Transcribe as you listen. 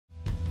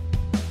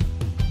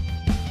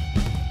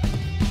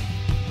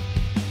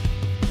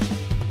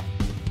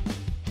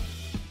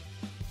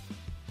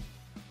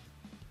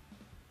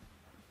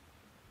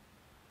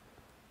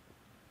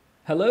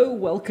Hello,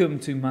 welcome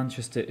to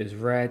Manchester is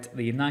Red,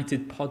 the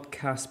United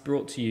podcast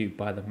brought to you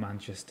by the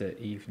Manchester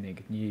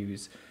Evening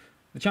News.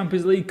 The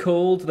Champions League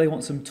called, they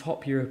want some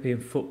top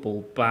European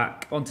football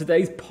back. On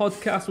today's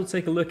podcast, we'll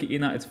take a look at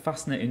United's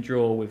fascinating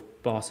draw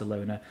with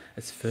Barcelona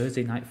as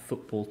Thursday night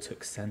football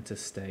took centre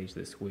stage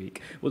this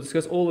week. We'll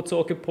discuss all the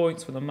talking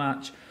points for the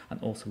match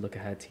and also look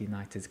ahead to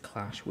United's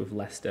clash with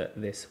Leicester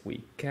this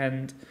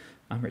weekend.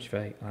 I'm Rich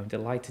Fay, and I'm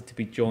delighted to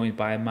be joined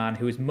by a man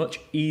who is much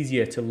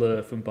easier to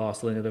lure from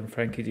Barcelona than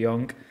Frenkie de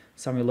Jong.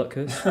 Samuel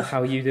Luckhurst,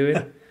 how are you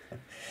doing?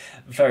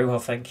 Very well,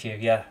 thank you.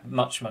 Yeah,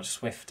 much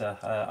swifter.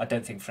 I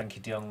don't think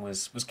Frenkie de Jong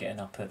was getting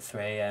up at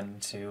 3 a.m.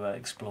 to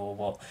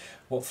explore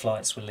what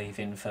flights were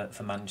leaving for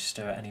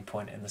Manchester at any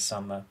point in the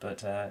summer.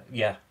 But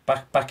yeah,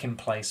 back in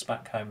place,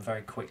 back home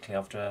very quickly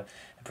after a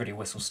pretty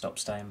whistle-stop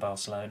stay in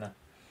Barcelona.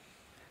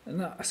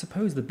 And I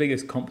suppose the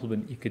biggest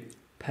compliment you could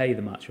pay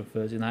the match on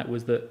Thursday night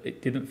was that it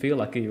didn't feel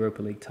like a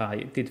Europa League tie.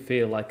 It did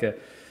feel like a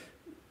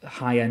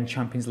high-end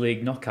Champions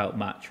League knockout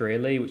match,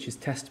 really, which is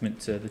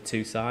testament to the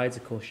two sides.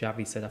 Of course,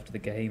 Xavi said after the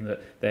game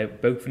that they're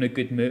both in a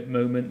good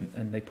moment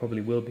and they probably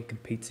will be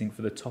competing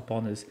for the top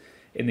honours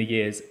in the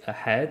years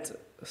ahead.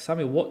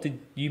 Samuel, what did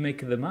you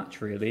make of the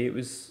match, really? It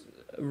was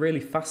a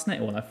really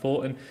fascinating one, I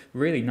thought, and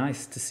really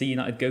nice to see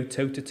United go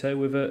toe-to-toe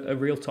with a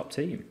real top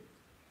team.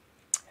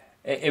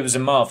 It was a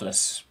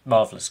marvellous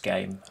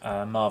game,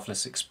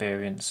 marvellous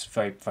experience.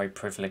 Very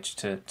privileged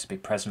to be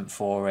present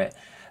for it.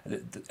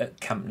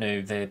 At Camp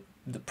Nou, the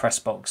press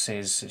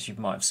boxes, as you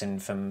might have seen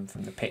from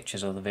the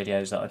pictures or the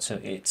videos that I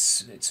took,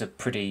 it's a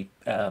pretty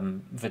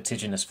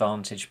vertiginous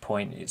vantage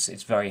point.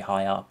 It's very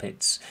high up.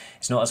 It's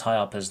not as high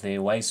up as the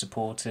away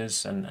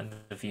supporters and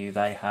the view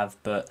they have,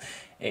 but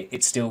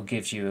it still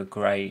gives you a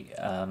great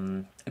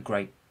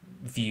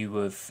view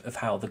of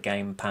how the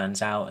game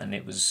pans out, and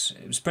it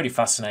was pretty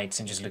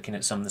fascinating just looking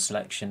at some of the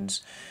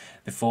selections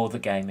before the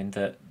game, in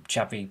that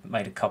Xavi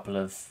made had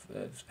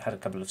a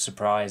couple of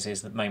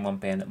surprises. The main one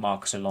being that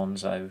Marcos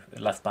Alonso,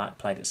 left back,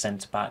 played at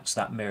centre back,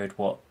 so that mirrored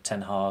what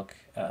Ten Hag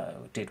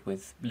did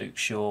with Luke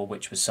Shaw,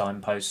 which was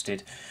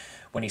signposted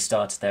when he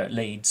started there at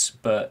Leeds.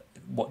 But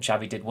what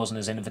Xavi did wasn't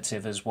as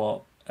innovative as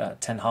what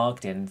Ten Hag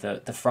did.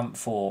 The front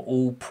four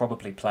all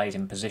probably played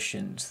in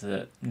positions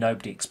that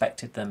nobody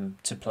expected them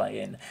to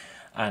play in.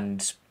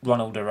 And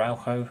Ronald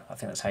Araujo, I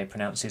think that's how you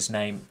pronounce his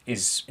name,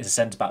 is a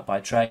centre-back by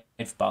trade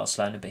for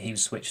Barcelona, but he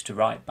was switched to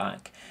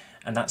right-back.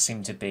 And that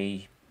seemed to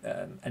be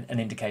an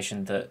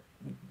indication that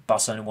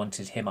Barcelona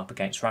wanted him up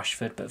against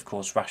Rashford, but of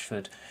course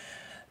Rashford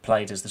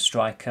played as the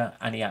striker,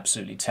 and he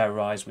absolutely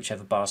terrorised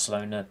whichever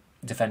Barcelona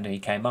defender he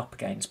came up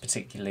against,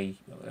 particularly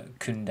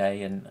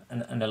Koundé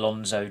and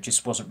Alonso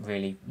just wasn't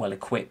really well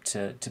equipped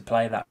to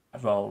play that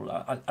role.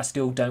 I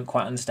still don't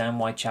quite understand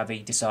why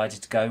Xavi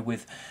decided to go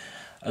with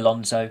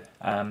Alonso,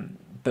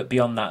 but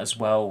beyond that as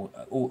well,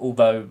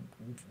 although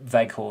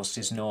Weghorst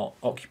is not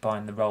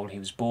occupying the role he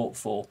was bought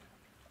for,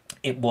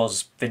 it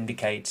was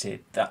vindicated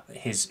that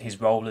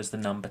his role as the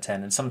number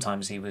 10, and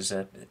sometimes he was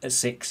a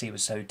 6, he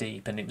was so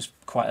deep, and it was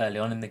quite early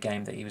on in the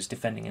game that he was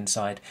defending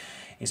inside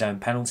his own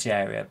penalty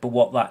area. But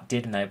what that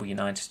did enable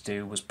United to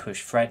do was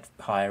push Fred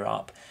higher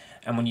up,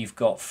 and when you've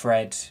got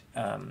Fred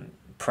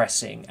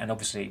pressing, and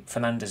obviously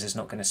Fernandes is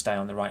not going to stay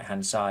on the right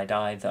hand side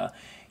either,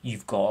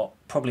 you've got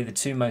probably the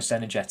two most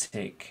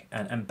energetic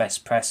and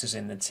best pressers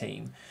in the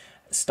team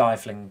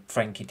stifling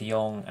Frenkie de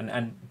Jong,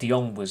 and de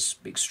Jong was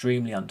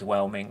extremely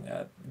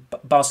underwhelming.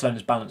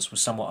 Barcelona's balance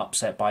was somewhat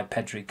upset by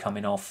Pedri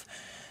coming off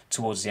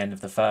towards the end of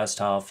the first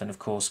half, and of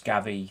course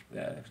Gavi,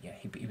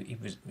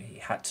 he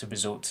had to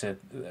resort to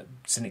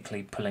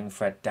cynically pulling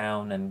Fred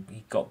down, and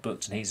he got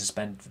booked and he's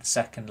suspended for the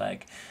second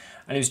leg.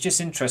 And it was just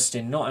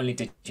interesting, not only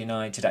did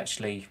United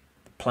actually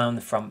play on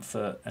the front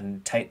foot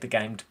and take the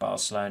game to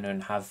Barcelona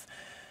and have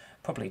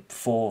probably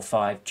 4 or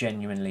 5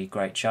 genuinely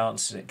great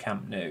chances at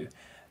Camp Nou,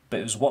 but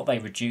it was what they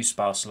reduced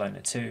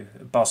Barcelona to.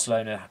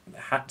 Barcelona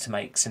had to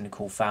make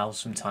cynical fouls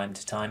from time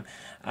to time,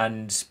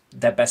 and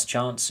their best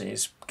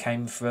chances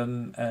came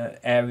from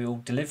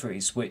aerial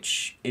deliveries,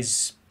 which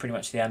is pretty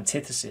much the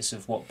antithesis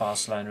of what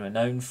Barcelona are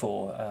known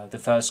for. The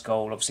first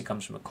goal obviously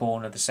comes from a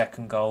corner, the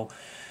second goal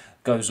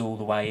goes all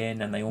the way in,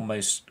 and they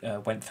almost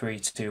went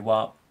 3-2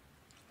 up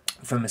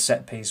from a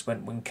set piece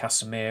when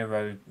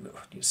Casemiro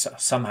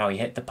somehow he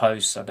hit the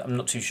post. I'm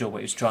not too sure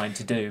what he was trying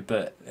to do,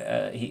 but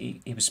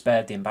he was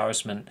spared the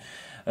embarrassment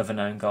of an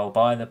own goal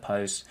by the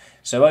post.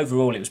 So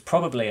overall, it was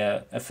probably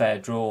a fair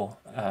draw,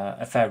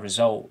 a fair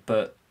result,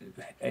 but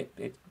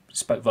it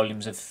spoke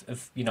volumes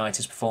of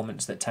United's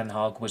performance that Ten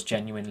Hag was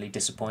genuinely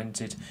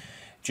disappointed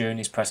during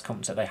his press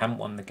conference that they hadn't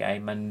won the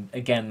game. And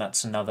again,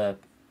 that's another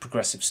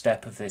progressive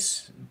step of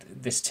this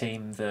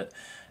team, that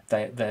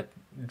they're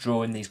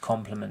drawing these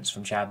compliments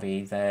from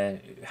Xavi.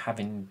 They're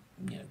having,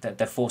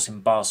 they're forcing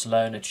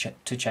Barcelona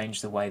to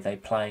change the way they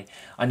play.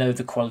 I know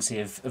the quality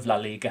of La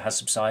Liga has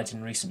subsided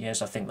in recent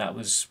years. I think that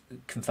was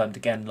confirmed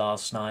again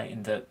last night,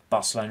 in that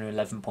Barcelona are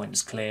 11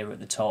 points clear at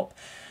the top,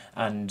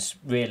 and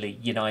really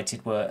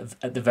United were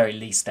at the very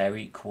least their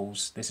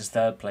equals. This is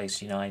third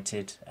place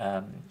United.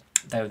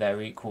 They were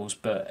their equals,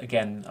 but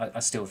again, I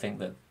still think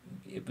that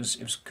it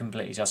was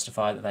completely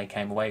justified that they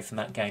came away from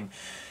that game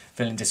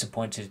feeling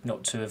disappointed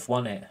not to have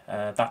won it.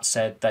 That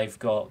said, they've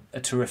got a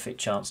terrific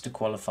chance to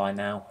qualify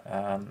now.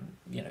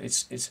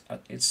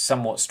 It's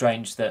somewhat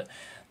strange that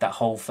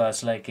whole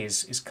first leg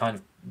is kind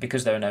of,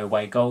 because there are no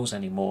away goals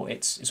anymore.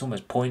 It's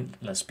almost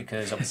pointless,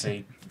 because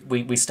obviously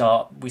we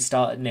start at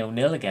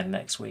 0-0 again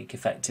next week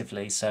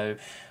effectively. So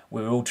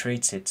we're all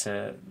treated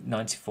to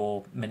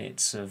 94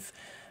 minutes of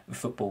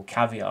football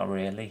caviar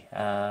really,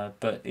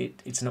 but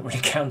it's not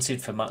really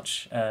counted for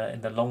much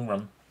in the long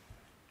run.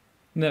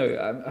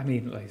 No, I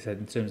mean, like I said,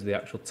 in terms of the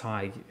actual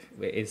tie,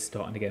 it is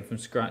starting again from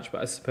scratch.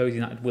 But I suppose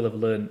United will have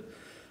learned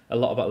a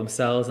lot about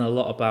themselves and a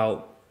lot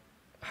about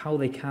how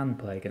they can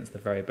play against the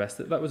very best.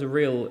 That was a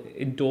real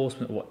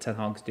endorsement of what Ten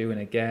Hag's doing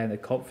again, a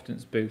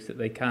confidence boost that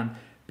they can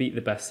beat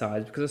the best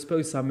sides. Because I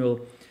suppose,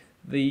 Samuel,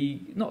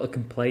 not a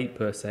complaint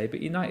per se, but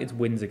United's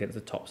wins against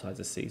the top sides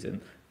this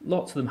season,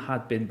 lots of them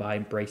had been by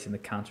embracing the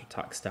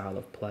counter-attack style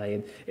of play,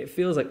 and it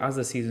feels like as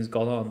the season's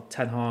gone on,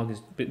 Ten Hag has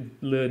been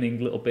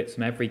learning little bits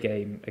from every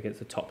game against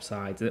the top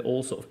sides, and it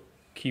all sort of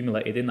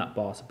accumulated in that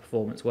Barca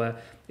performance where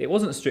it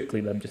wasn't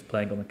strictly them just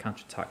playing on the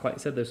counter-attack. Like I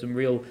said, there's some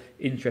real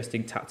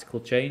interesting tactical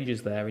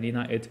changes there, and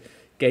United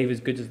gave as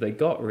good as they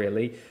got,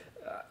 really.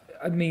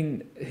 I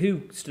mean,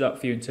 who stood up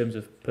for you in terms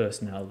of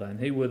personnel then?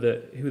 Who were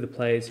the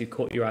players who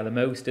caught your eye the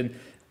most? And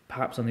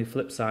perhaps on the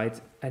flip side,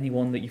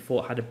 anyone that you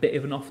thought had a bit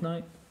of an off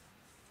night?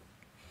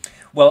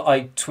 Well,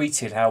 I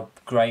tweeted how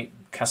great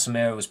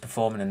Casemiro was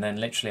performing, and then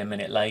literally a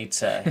minute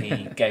later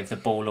he gave the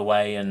ball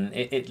away, and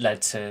it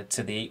led to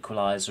the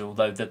equaliser.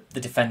 Although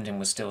the defending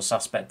was still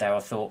suspect there, I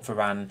thought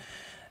Varane.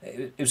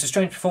 It was a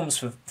strange performance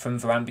from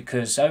Varane,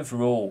 because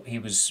overall he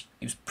was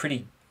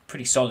pretty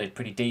solid,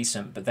 pretty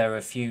decent, but there were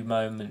a few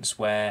moments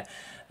where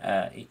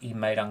he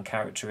made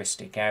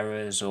uncharacteristic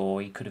errors,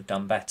 or he could have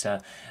done better.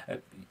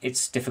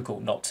 It's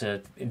difficult not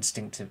to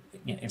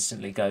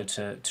instantly go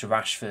to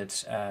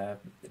Rashford.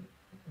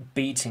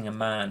 Beating a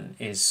man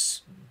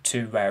is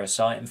too rare a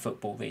sight in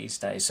football these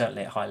days.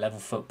 Certainly at high level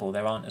football,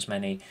 there aren't as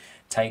many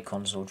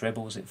take-ons or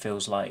dribbles, it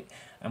feels like.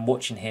 And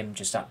watching him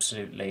just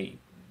absolutely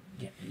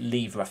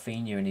leave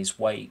Rafinha in his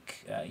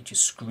wake, he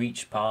just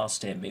screeched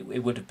past him.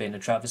 It would have been a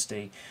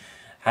travesty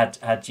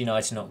had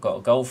United not got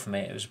a goal from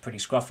it. It was a pretty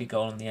scruffy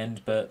goal in the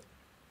end, but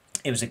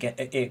it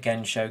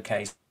again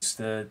showcased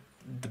the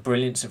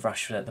brilliance of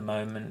Rashford at the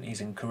moment.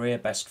 He's in career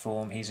best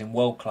form. He's in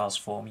world class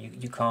form.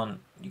 You can't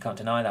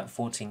deny that.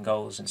 14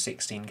 goals in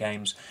 16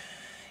 games.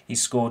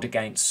 He's scored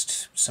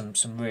against some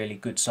really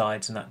good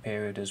sides in that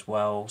period as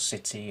well.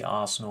 City,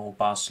 Arsenal,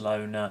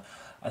 Barcelona.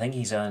 I think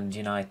he's earned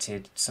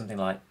United something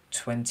like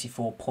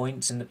 24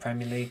 points in the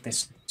Premier League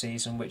this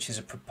season, which is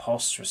a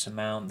preposterous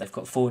amount. They've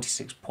got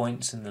 46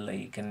 points in the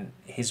league, and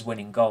his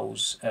winning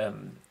goals,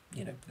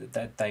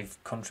 they've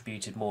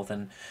contributed more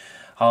than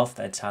half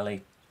their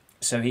tally.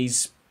 So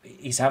he's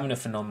having a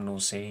phenomenal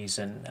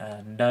season.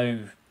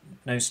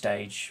 No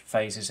stage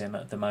phases him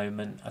at the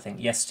moment. I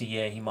think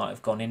yesteryear he might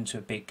have gone into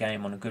a big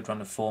game on a good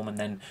run of form and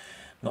then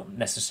not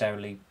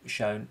necessarily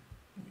shown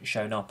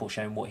up or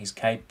shown what he's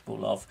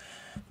capable of.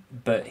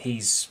 But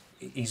he's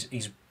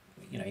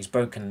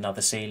broken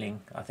another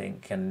ceiling, I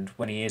think. And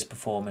when he is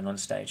performing on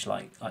stage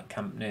like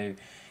Camp Nou,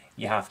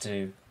 you have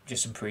to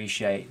just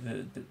appreciate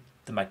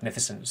the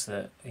magnificence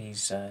that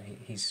he's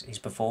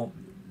performed,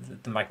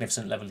 the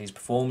magnificent level he's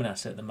performing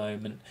at the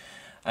moment.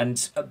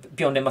 And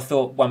beyond him, I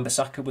thought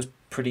Wan-Bissaka was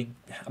pretty.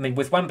 I mean,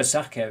 with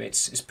Wan-Bissaka,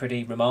 it's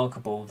pretty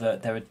remarkable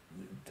that there were.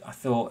 I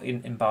thought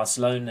in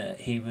Barcelona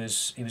he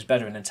was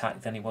better in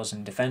attack than he was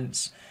in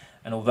defence.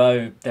 And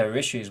although there were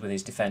issues with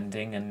his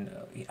defending, and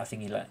I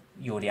think he let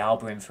Jordi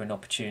Alba in for an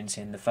opportunity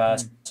in the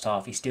first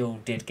half, he still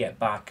did get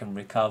back and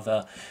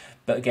recover.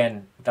 But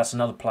again, that's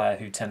another player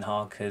who Ten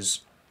Hag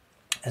has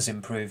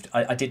improved.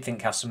 I did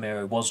think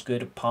Casemiro was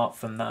good, apart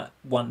from that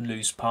one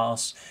loose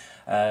pass.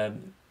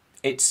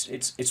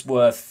 It's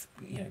worth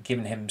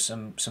giving him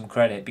some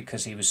credit,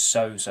 because he was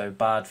so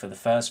bad for the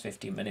first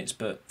 50 minutes.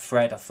 But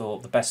Fred, I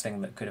thought the best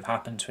thing that could have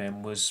happened to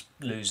him was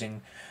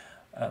losing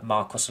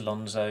Marcos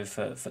Alonso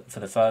for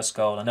the first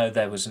goal. I know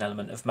there was an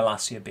element of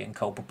Malacia being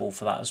culpable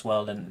for that as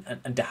well, and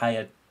De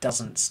Gea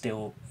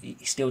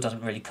still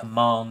doesn't really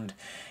command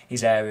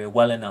his area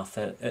well enough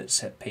at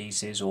set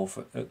pieces or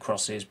at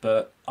crosses.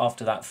 But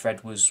after that,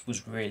 Fred was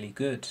really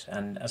good,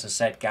 and as I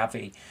said,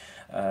 Gavi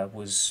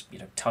was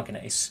tugging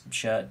at his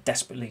shirt,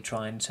 desperately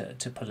trying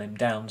to pull him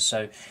down.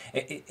 So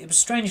it was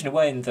strange in a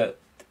way in that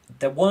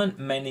there weren't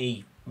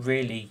many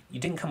really. You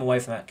didn't come away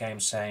from that game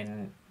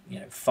saying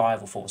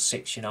 5 or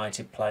 6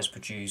 United players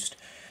produced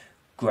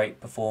great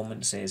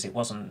performances. It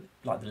wasn't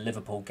like the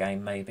Liverpool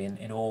game maybe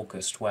in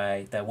August,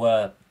 where there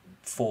were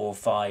 4 or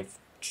 5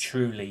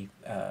 truly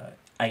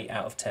 8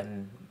 out of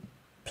 10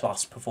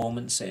 plus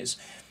performances.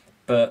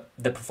 But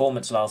the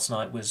performance last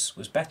night was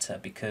better,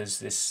 because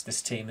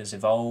this team has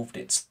evolved.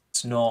 It's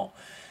not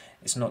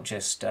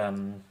just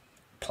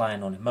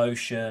playing on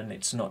emotion.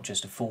 It's not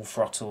just a full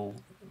throttle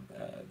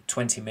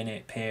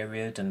 20-minute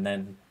period and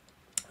then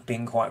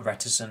being quite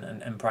reticent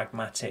and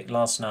pragmatic.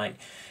 Last night,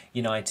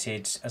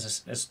 United,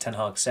 as Ten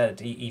Hag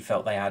said, he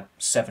felt they had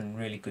 7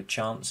 really good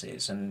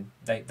chances and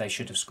they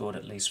should have scored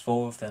at least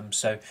 4 of them.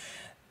 So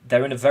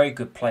they're in a very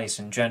good place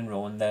in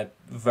general, and they're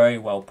very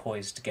well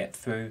poised to get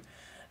through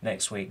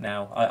next week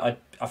now.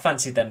 I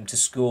fancied them to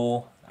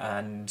score,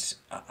 and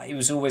it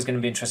was always going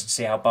to be interesting to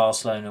see how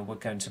Barcelona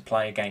were going to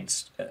play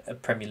against a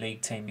Premier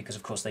League team, because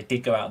of course they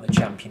did go out in the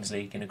Champions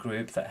League in a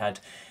group that had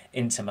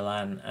Inter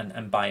Milan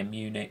and Bayern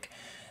Munich.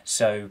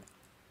 So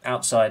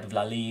outside of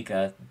La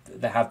Liga,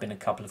 there have been a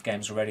couple of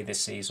games already this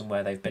season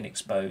where they've been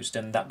exposed,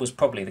 and that was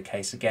probably the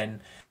case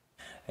again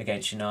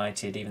against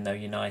United, even though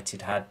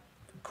United had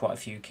quite a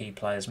few key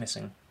players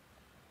missing.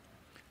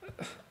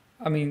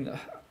 I mean, I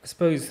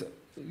suppose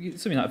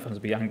some United fans will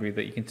be angry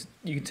that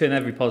you can turn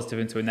every positive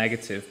into a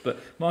negative, but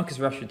Marcus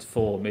Rashford's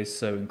form is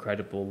so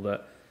incredible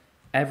that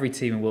every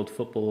team in world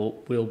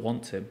football will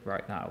want him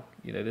right now.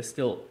 You know, there's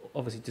still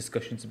obviously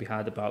discussions to be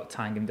had about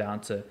tying him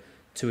down to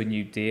a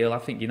new deal. I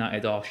think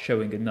United are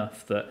showing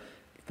enough that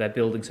they're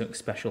building something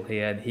special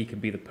here, and he can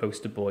be the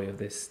poster boy of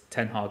this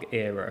Ten Hag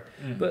era.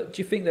 But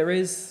do you think there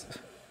is,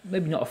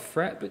 maybe not a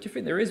threat, but do you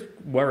think there is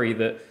worry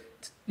that,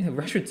 you know,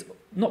 Rashford's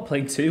not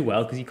playing too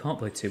well, because he can't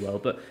play too well,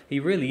 but he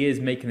really is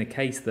making the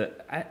case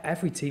that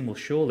every team will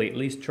surely at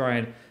least try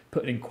and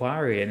put an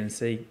inquiry in and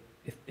see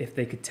if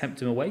they could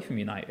tempt him away from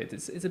United?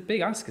 It's a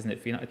big ask, isn't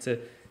it, for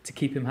United to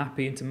keep him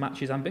happy and to match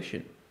his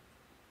ambition?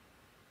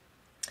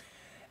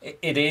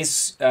 It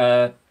is.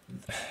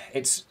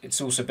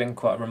 It's also been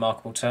quite a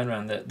remarkable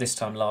turnaround that this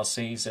time last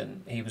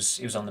season he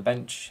was on the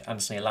bench.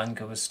 Anthony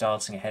Elanga was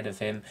starting ahead of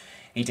him.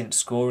 He didn't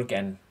score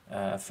again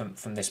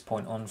from this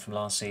point on from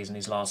last season.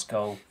 His last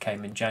goal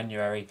came in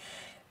January.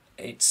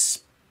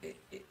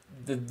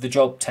 The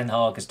job Ten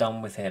Hag has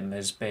done with him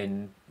has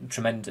been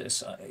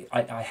tremendous.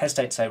 I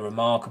hesitate to say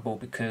remarkable,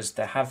 because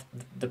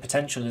the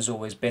potential has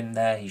always been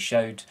there. He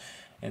showed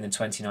in the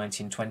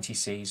 2019-20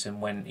 season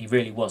when he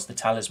really was the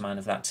talisman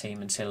of that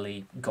team until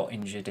he got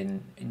injured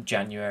in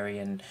January,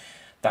 and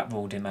that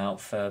ruled him out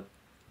for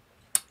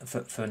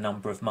a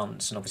number of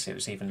months, and obviously it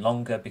was even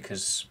longer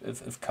because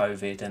of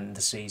COVID and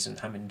the season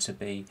having to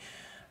be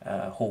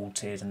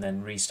halted and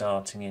then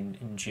restarting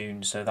in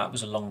June, so that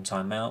was a long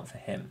time out for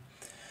him.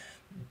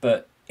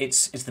 But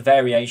it's the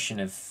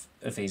variation of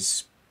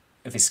his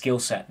skill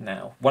set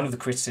now. One of the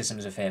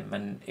criticisms of him,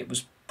 and it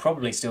was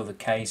probably still the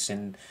case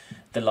in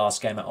the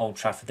last game at Old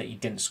Trafford, that he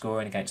didn't score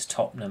in against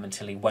Tottenham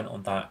until he went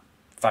on that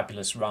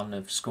fabulous run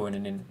of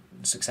scoring in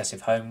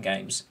successive home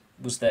games,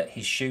 was that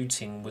his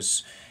shooting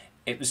was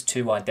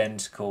too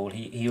identical.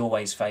 He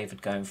always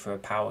favoured going for a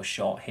power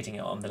shot, hitting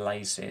it on the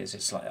laces.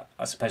 It's like,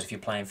 I suppose if you're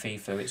playing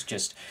FIFA, it's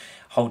just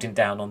holding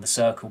down on the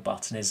circle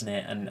button, isn't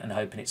it, and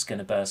hoping it's going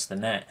to burst the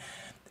net.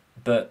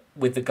 But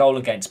with the goal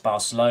against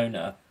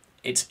Barcelona,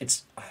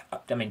 it's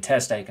I mean, Ter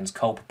Stegen's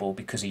culpable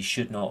because he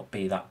should not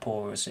be that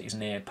porous at his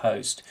near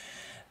post.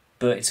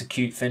 But it's a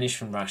cute finish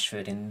from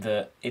Rashford in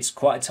that it's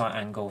quite a tight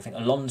angle. I think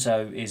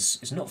Alonso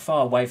is not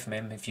far away from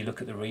him if you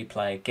look at the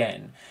replay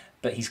again,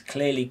 but he's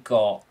clearly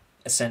got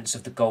a sense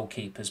of the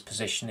goalkeeper's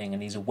positioning,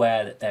 and he's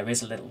aware that there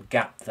is a little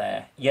gap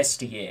there.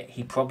 Yesteryear,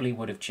 he probably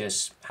would have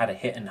just had a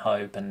hit and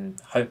hope, and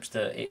hoped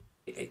that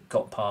it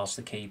got past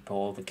the keeper,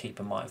 or the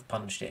keeper might have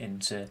punched it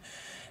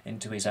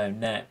into his own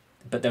net.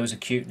 But there was a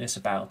cuteness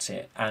about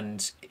it,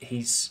 and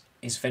his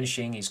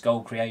finishing, his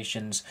goal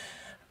creations,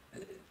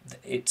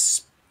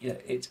 it's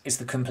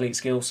the complete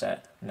skill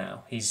set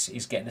now.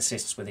 He's getting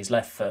assists with his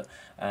left foot.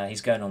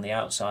 He's going on the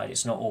outside.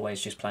 It's not always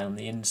just playing on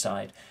the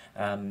inside.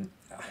 I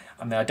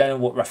mean, I don't know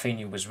what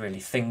Rafinha was really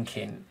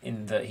thinking,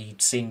 in that he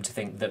seemed to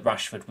think that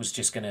Rashford was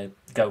just going to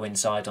go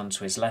inside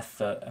onto his left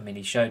foot. I mean,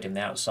 he showed him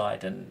the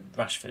outside and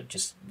Rashford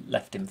just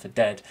left him for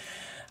dead.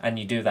 And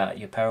you do that at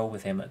your peril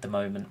with him at the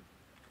moment.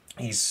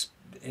 His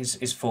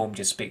form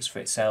just speaks for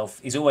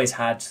itself. He's always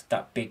had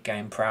that big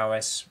game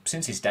prowess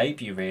since his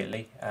debut,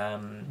 really. I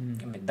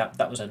mean,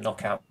 that was a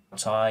knockout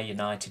tie.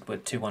 United were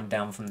 2-1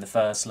 down from the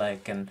first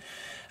leg, and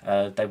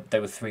they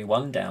were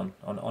 3-1 down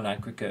on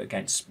aggregate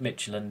against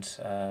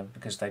Midtjylland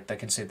because they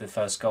conceded the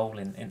first goal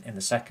in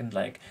the second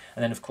leg.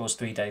 And then, of course,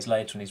 3 days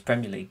later on his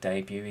Premier League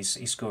debut,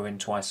 he's scoring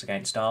twice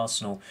against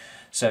Arsenal.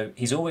 So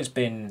he's always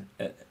been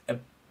a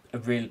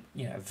real,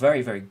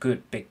 very, very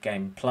good big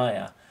game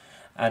player.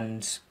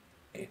 And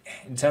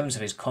in terms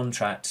of his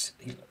contract,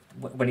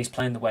 when he's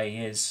playing the way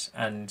he is,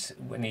 and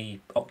when he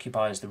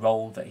occupies the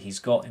role that he's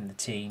got in the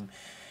team,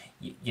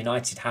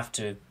 United have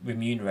to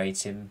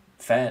remunerate him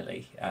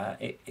fairly.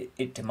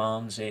 It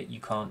demands it. You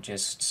can't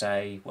just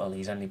say, well,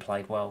 he's only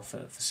played well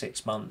for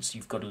 6 months.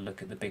 You've got to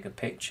look at the bigger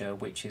picture,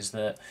 which is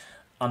that,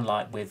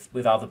 unlike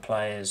with other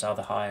players,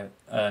 other high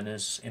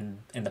earners in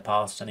the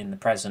past and in the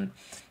present,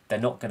 they're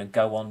not going to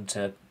go on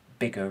to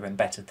bigger and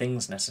better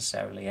things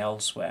necessarily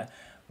elsewhere.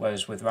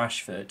 Whereas with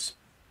Rashford,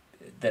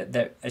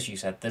 there, as you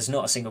said, there's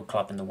not a single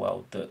club in the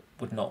world that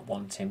would not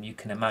want him. You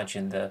can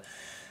imagine the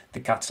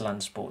Catalan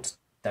sports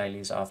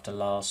dailies after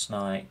last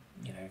night,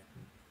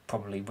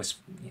 probably was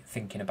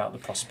thinking about the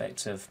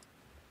prospect of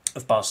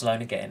of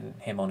Barcelona getting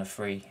him on a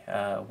free,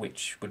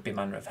 which would be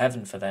manner of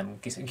heaven for them,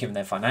 given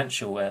their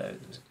financial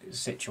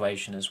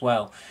situation as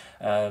well.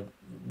 Real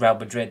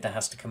Madrid, there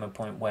has to come a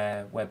point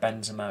where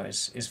Benzema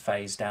is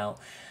phased out.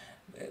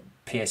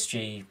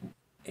 PSG,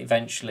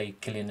 eventually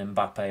Kylian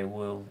Mbappe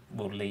will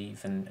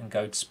leave and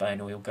go to Spain,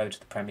 or he'll go to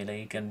the Premier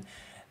League, and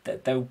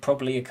there will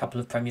probably a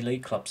couple of Premier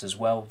League clubs as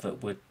well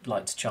that would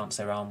like to chance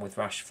their arm with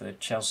Rashford.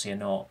 Chelsea are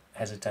not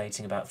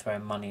hesitating about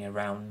throwing money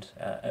around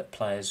at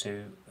players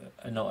who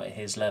are not at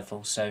his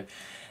level. So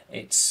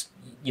it's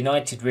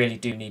United really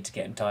do need to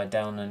get him tied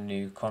down on a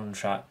new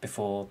contract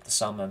before the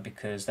summer,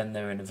 because then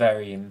they're in a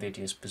very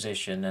invidious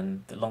position,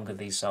 and the longer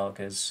these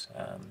sagas,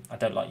 I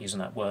don't like using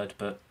that word,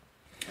 but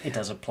it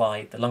does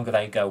apply, the longer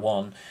they go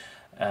on,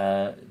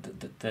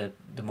 the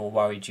more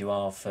worried you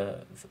are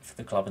for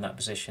the club in that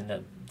position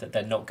that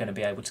they're not going to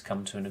be able to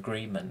come to an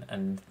agreement,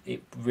 and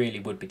it really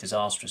would be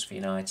disastrous for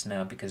United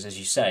now, because as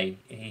you say,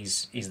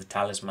 he's the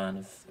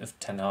talisman of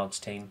Ten Hag's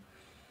team.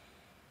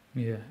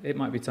 Yeah, it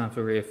might be time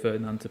for Rio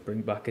Ferdinand to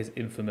bring back his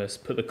infamous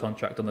put the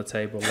contract on the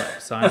table,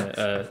 let sign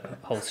it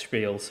whole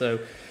spiel. So,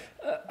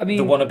 I mean,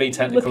 the wannabe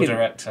technical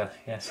director,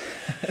 yes.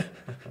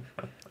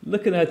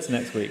 Looking ahead to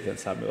next week then,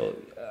 Samuel,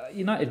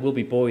 United will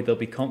be buoyed, they'll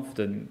be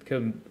confident,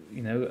 coming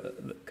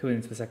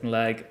into the second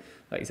leg.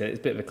 Like you said, it's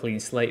a bit of a clean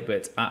slate, but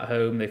it's at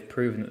home. They've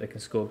proven that they can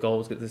score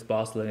goals against this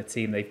Barcelona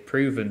team. They've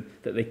proven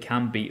that they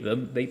can beat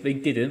them. They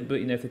didn't,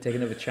 but if they take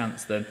another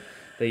chance, then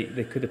they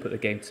could have put the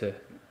game to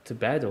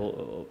bed,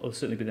 or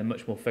certainly been in a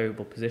much more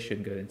favourable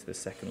position going into the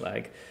second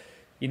leg.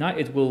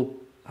 United will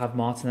have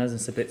Martinez and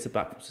Sabitzer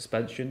back from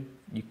suspension.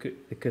 They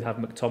could have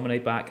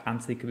McTominay back.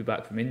 Antony could be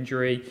back from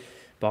injury.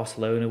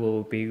 Barcelona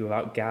will be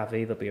without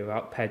Gavi, they'll be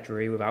without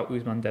Pedri, without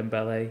Ousmane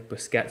Dembele.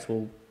 Busquets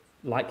will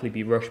likely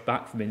be rushed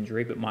back from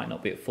injury, but might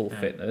not be at full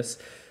fitness.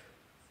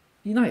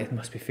 United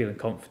must be feeling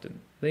confident.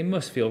 They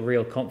must feel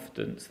real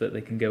confidence that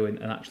they can go in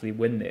and actually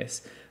win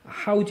this.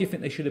 How do you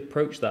think they should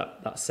approach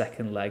that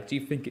second leg? Do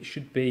you think it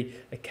should be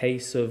a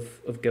case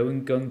of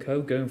going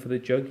gung-ho, going for the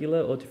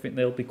jugular, or do you think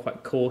they'll be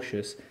quite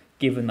cautious,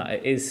 given that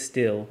it is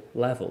still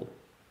level?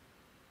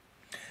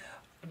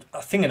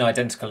 I think an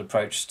identical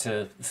approach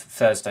to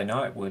Thursday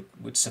night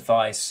would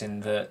suffice,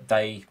 in that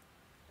they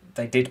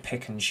did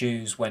pick and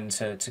choose when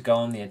to go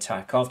on the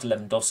attack. After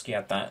Lewandowski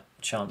had that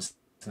chance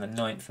in the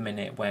 9th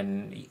minute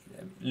when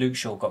Luke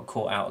Shaw got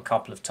caught out a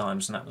couple of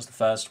times, and that was the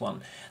first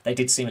one, they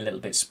did seem a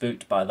little bit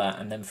spooked by that,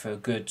 and then for a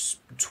good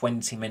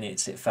 20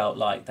 minutes it felt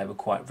like they were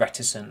quite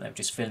reticent. They were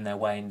just feeling their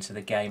way into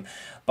the game.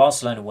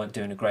 Barcelona weren't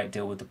doing a great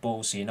deal with the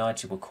ball, so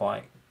United were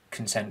quite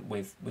content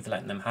with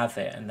letting them have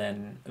it, and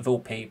then of all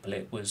people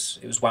it was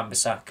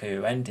Wan-Bissaka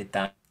who ended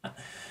that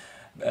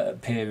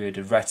period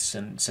of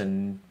reticence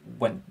and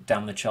went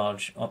down the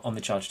charge on the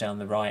charge down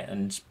the right,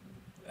 and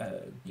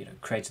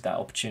created that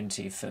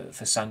opportunity for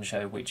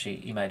Sancho, which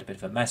he made a bit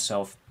of a mess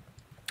of.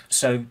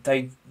 So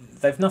they've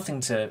nothing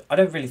to. I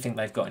don't really think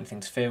they've got anything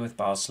to fear with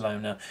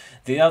Barcelona.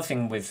 The other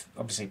thing with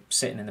obviously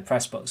sitting in the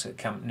press box at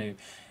Camp Nou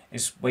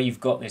is where you've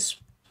got this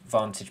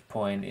vantage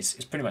point. It's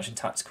pretty much a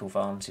tactical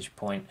vantage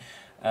point.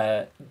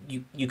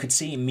 You could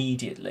see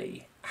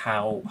immediately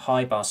how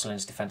high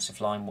Barcelona's defensive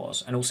line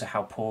was, and also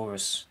how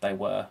porous they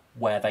were,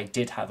 where they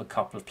did have a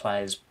couple of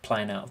players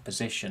playing out of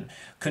position.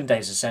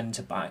 Koundé's a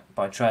centre-back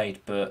by trade,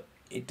 but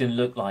it didn't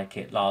look like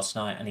it last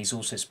night, and he's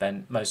also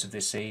spent most of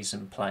this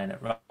season playing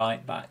at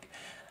right-back.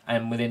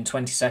 And within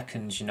 20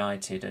 seconds,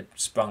 United had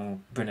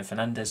sprung Bruno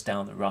Fernandes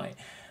down the right.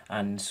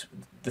 And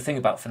the thing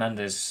about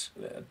Fernandes,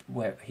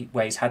 where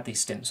he's had these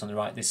stints on the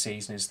right this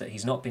season, is that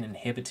he's not been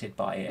inhibited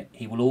by it.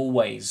 He will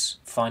always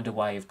find a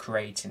way of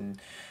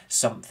creating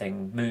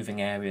something, moving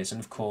areas.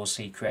 And of course,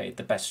 he created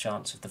the best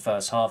chance of the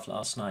first half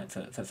last night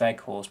for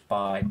Weghorst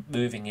by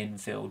moving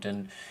infield.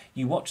 And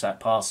you watch that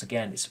pass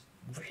again, it's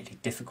a really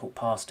difficult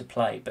pass to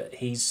play, but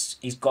he's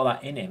got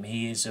that in him.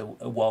 He is a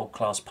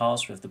world-class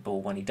passer of the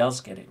ball when he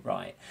does get it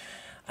right.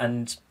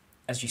 And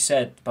as you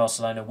said,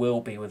 Barcelona will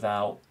be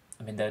without...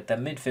 I mean, their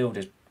midfield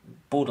is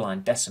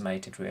borderline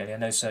decimated, really. I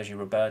know Sergio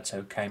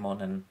Roberto came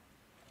on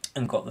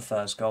and got the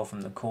first goal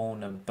from the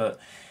corner, but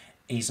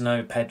he's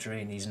no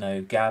Pedri and he's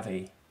no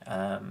Gavi,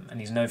 and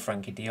he's no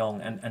Frankie de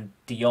Jong. And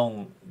de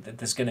Jong,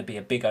 there's going to be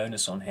a big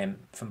onus on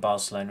him from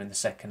Barcelona in the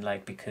second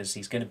leg, because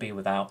he's going to be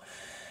without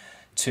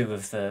two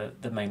of the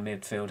main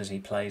midfielders he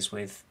plays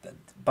with.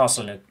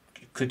 Barcelona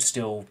could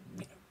still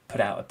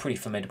put out a pretty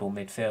formidable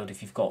midfield.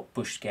 If you've got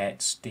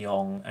Busquets, de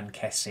Jong and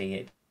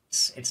Kessie,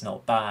 it's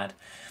not bad.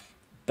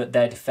 But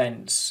their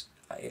defence,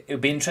 it would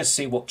be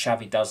interesting to see what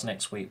Xavi does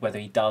next week, whether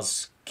he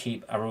does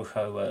keep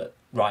Araujo at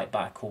right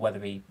back or whether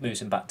he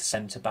moves him back to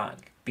centre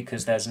back,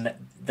 because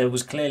there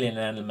was clearly an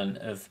element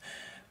of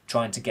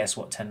trying to guess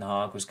what Ten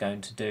Hag was going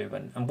to do,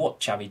 and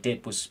what Xavi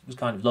did was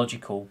kind of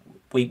logical.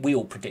 We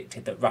all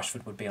predicted that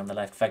Rashford would be on the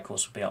left,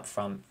 Weghorst would be up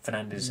front,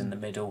 Fernandes in the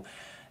middle,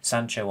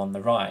 Sancho on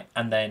the right,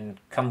 and then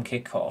come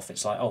kick-off,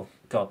 it's like, oh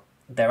God,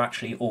 they're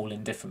actually all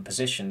in different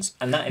positions,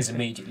 and that is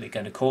immediately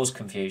going to cause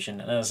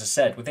confusion. And as I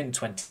said, within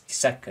 20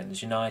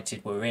 seconds,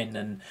 United were in,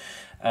 and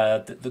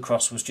the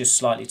cross was just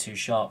slightly too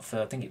sharp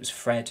for, I think it was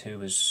Fred who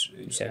was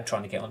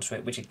trying to get onto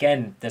it, which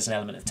again, there's an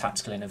element of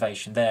tactical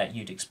innovation there.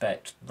 You'd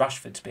expect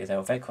Rashford to be there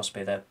or Weghorst to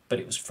be there, but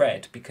it was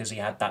Fred because he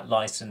had that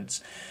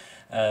licence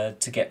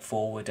to get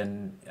forward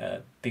and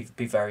be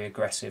very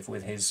aggressive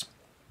with his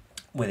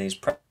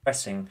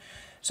pressing.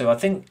 So I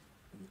think,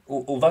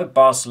 although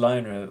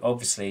Barcelona,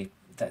 obviously,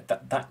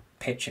 that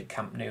pitch at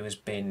Camp Nou has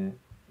been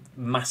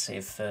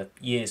massive for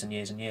years and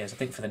years and years. I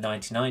think for the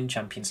 99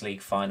 Champions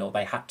League final,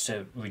 they had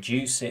to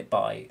reduce it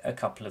by a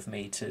couple of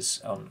metres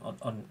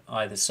on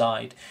either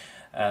side,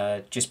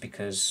 just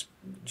because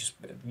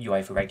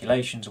UEFA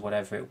regulations or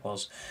whatever it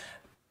was.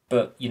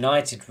 But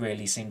United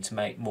really seemed to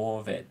make more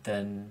of it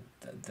than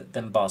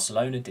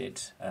Barcelona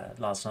did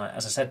last night.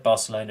 As I said,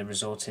 Barcelona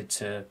resorted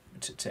to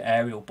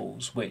aerial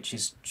balls, which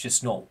is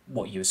just not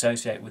what you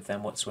associate with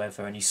them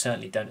whatsoever, and you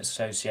certainly don't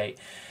associate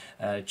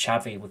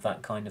Xavi with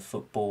that kind of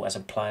football as a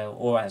player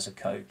or as a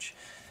coach.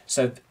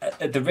 So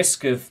at the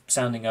risk of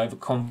sounding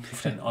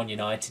overconfident on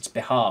United's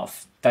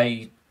behalf,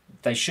 they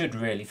should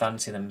really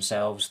fancy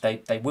themselves.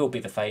 They will be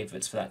the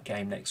favourites for that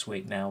game next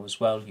week now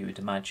as well, you would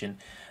imagine.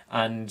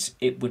 And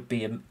it would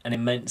be an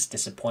immense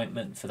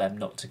disappointment for them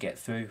not to get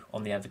through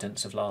on the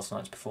evidence of last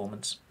night's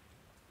performance.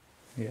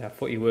 Yeah, I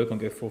thought you were going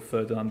to go full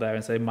Ferdinand there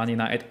and say Man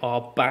United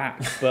are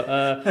back,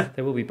 but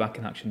they will be back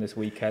in action this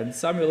weekend.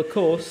 Samuel, of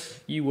course,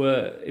 you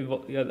were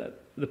involved at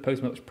the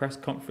post-match press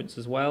conference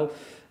as well.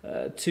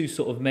 Two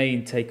sort of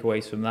main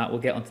takeaways from that. We'll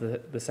get onto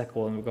the second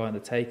one regarding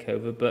the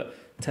takeover, but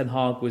Ten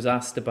Hag was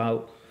asked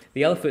about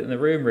the elephant in the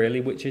room,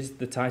 really, which is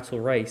the title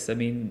race. I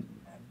mean,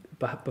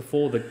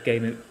 before the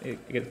game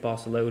against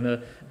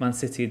Barcelona, Man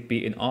City had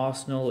beaten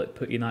Arsenal. It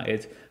put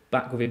United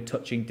back within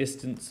touching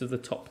distance of the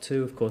top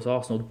two. Of course,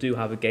 Arsenal do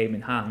have a game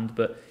in hand,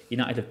 but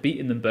United have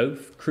beaten them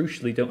both.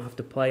 Crucially, don't have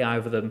to play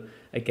either of them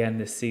again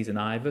this season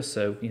either.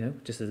 So,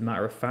 just as a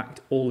matter of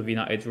fact, all of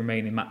United's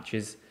remaining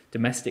matches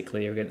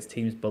domestically are against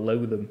teams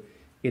below them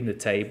in the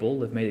table.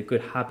 They've made a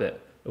good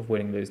habit of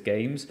winning those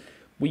games.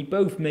 We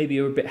both maybe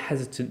are a bit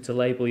hesitant to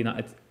label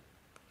United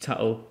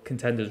title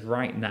contenders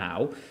right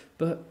now,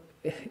 but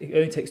it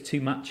only takes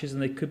two matches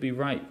and they could be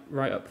right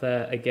up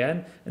there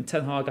again. And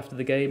Ten Hag, after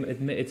the game,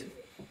 admitted,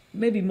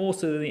 maybe more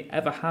so than he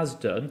ever has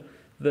done,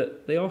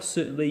 that they are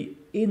certainly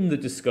in the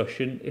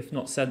discussion, if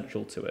not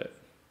central to it.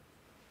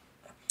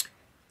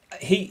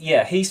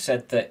 He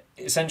said that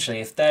essentially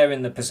if they're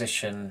in the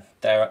position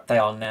they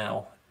are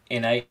now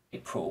in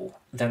April,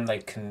 then they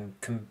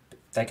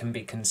can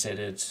be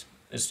considered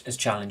as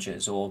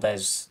challengers, or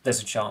there's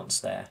a chance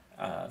there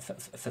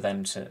for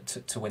them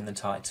to win the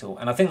title.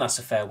 And I think that's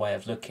a fair way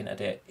of looking at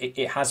it.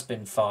 It has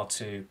been far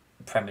too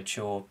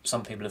premature.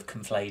 Some people have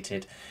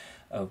conflated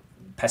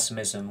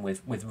pessimism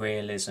with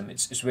realism.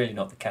 It's really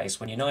not the case.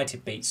 When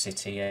United beat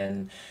City,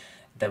 and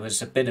there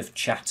was a bit of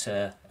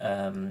chatter,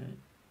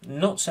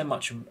 not so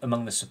much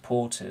among the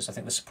supporters. I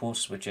think the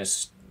supporters were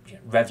just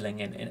revelling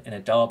in a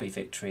derby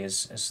victory,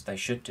 as they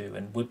should do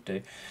and would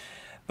do.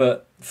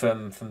 But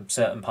from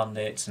certain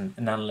pundits and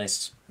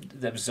analysts,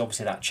 there was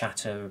obviously that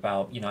chatter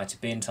about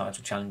United being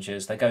title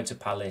challengers. They go to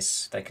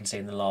Palace, they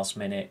concede in the last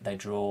minute, they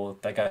draw.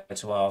 They go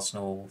to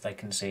Arsenal, they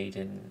concede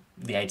in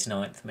the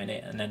 89th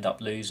minute and end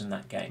up losing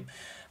that game.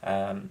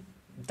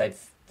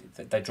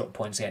 They dropped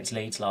points against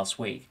Leeds last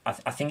week.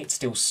 I think it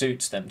still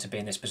suits them to be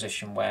in this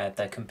position where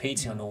they're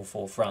competing on all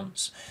four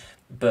fronts,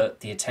 but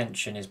the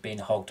attention is being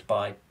hogged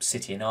by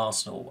City and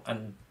Arsenal.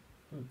 And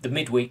the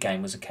midweek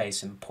game was a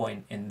case in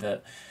point, in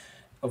that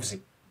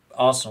obviously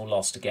Arsenal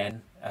lost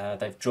again.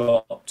 They've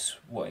dropped,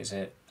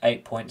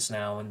 8 points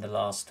now in the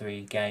last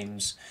 3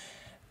 games.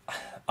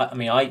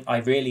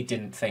 I really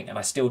didn't think, and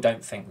I still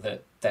don't think,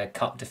 that their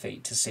cup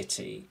defeat to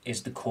City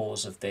is the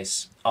cause of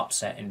this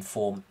upset in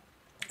form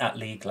at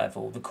league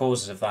level. The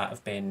causes of that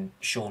have been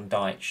Sean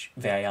Dyche,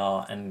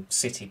 VAR, and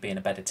City being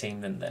a better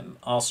team than them.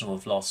 Arsenal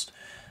have lost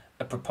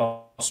a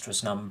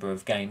preposterous number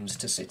of games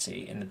to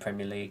City in the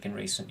Premier League in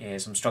recent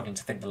years. I'm struggling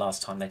to think the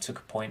last time they took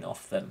a point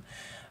off them.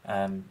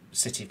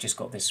 City have just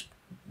got this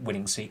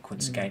winning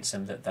sequence against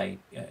them that they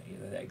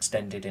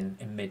extended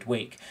in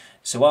midweek.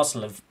 So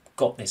Arsenal have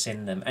got this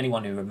in them.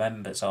 Anyone who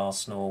remembers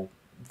Arsenal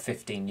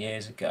 15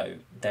 years ago,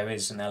 there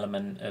is an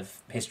element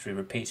of history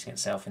repeating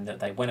itself, in that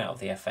they went out of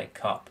the FA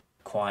Cup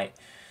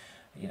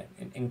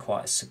in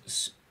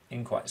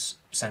quite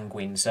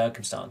sanguine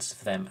circumstances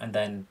for them, and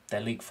then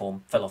their league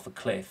form fell off a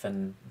cliff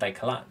and they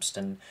collapsed.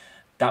 And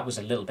that was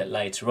a little bit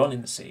later on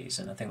in the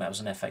season. I think that was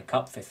an FA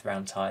Cup 5th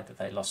round tie that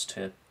they lost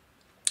to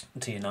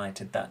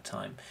United that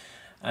time.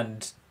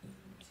 And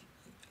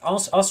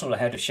Arsenal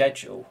ahead of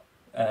schedule.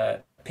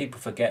 People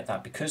forget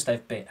that because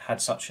they've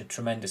had such a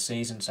tremendous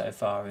season so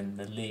far in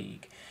the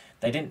league,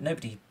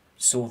 nobody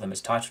saw them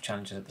as title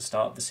challengers at the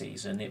start of the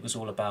season. It was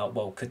all about,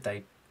 well, could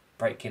they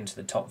break into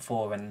the top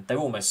 4, and they're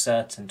almost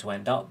certain to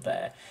end up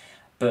there.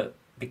 But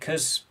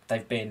because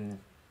they've been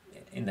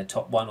in the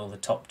top 1 or the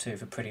top 2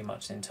 for pretty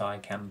much the entire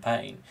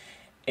campaign,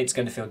 it's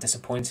going to feel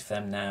disappointing for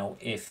them now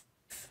if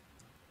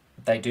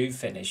they do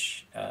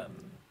finish,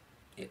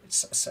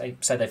 say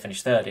they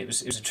finish third. It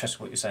was interesting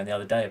what you were saying the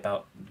other day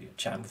about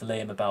chatting with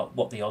Liam about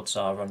what the odds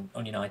are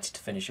on United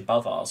to finish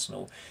above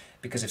Arsenal,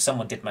 because if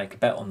someone did make a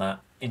bet on that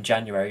in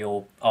January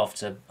or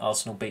after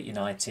Arsenal beat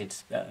United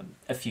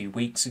a few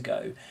weeks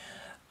ago,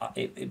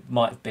 it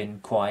might have been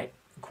quite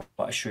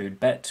a shrewd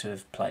bet to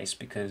have placed,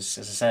 because,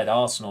 as I said,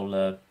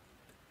 Arsenal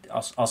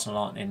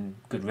aren't in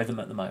good rhythm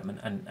at the moment,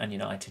 and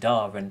United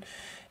are, and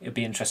it'd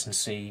be interesting to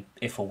see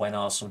if or when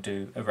Arsenal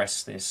do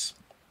arrest this.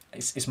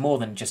 It's more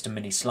than just a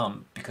mini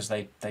slump, because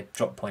they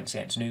dropped points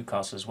against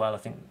Newcastle as well. I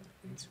think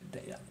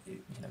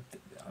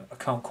I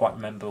can't quite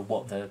remember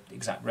what the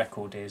exact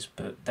record is,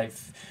 but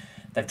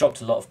they've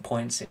dropped a lot of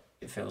points.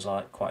 It feels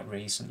like quite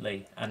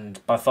recently,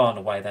 and by far and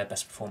away their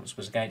best performance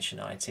was against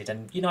United,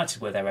 and United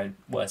were their own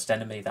worst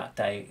enemy that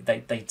day.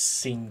 They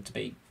seemed to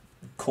be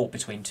caught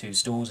between two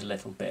stools a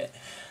little bit,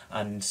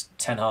 and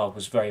Ten Hag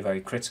was very, very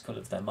critical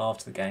of them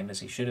after the game, as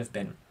he should have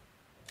been.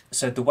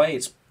 So the way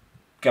it's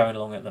going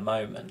along at the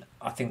moment,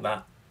 I think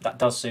that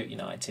does suit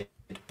United,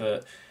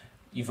 but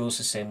you've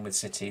also seen with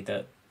City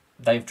that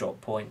they've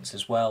dropped points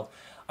as well.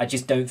 I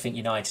just don't think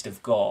United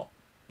have got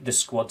the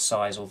squad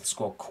size or the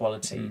squad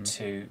quality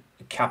to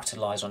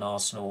capitalise on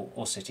Arsenal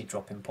or City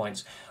dropping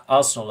points.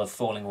 Arsenal are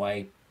falling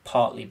away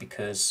partly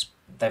because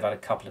they've had a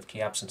couple of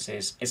key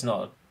absences. It's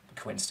not a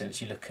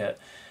coincidence. You look at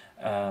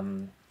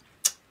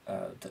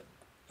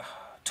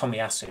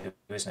Tomiyasu,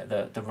 isn't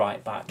it? The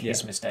right back,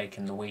 his mistake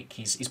in the week.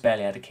 He's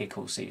barely had a kick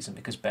all season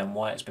because Ben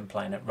White's been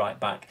playing at right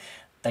back.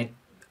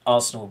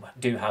 Arsenal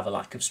do have a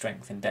lack of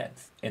strength and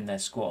depth in their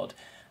squad,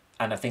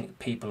 and I think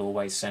people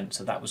always sense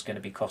that was going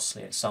to be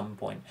costly at some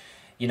point.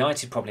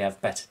 United probably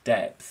have better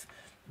depth,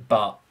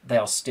 but they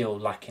are still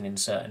lacking in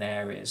certain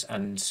areas,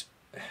 and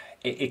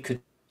it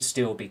could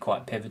still be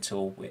quite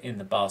pivotal in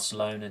the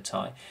Barcelona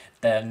tie.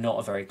 They're not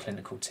a very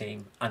clinical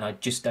team, and I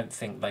just don't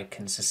think they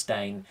can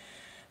sustain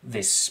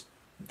this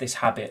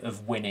habit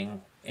of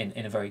winning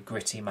in a very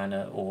gritty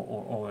manner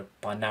or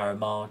by narrow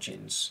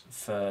margins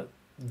for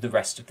the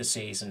rest of the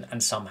season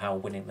and somehow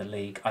winning the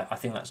league. I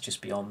think that's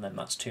just beyond them.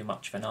 That's too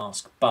much of an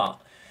ask.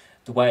 But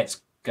the way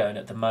it's going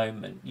at the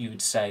moment, you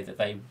would say that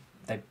they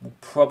will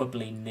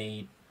probably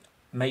need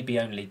maybe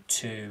only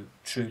 2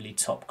 truly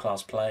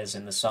top-class players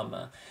in the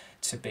summer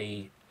to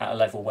be at a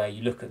level where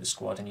you look at the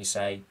squad and you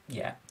say,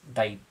 yeah,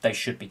 they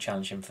should be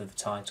challenging for the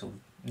title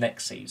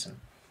next season.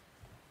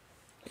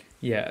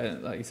 Yeah,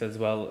 like you said as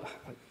well,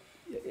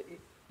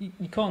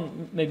 you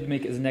can't maybe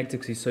make it as a negative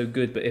because he's so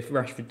good, but if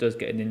Rashford does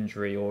get an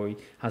injury or he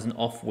has an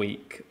off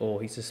week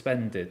or he's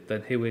suspended,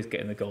 then who is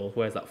getting the goals?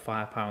 Where's that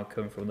firepower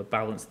come from? The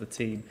balance of the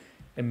team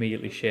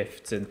immediately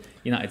shifts, and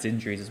United's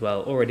injuries as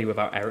well, already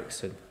without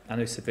Eriksen. I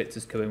know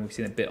Sabitza's coming, we've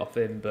seen a bit off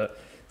him, but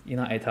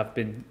United have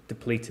been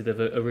depleted of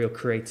a real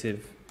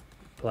creative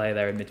player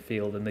there in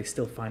midfield, and they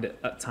still find it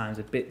at times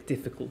a bit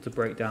difficult to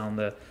break down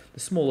the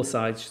smaller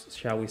sides,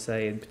 shall we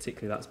say, and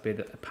particularly that's been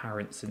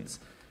apparent since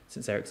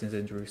Eriksen's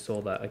injury. We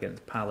saw that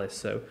against Palace.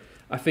 So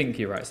I think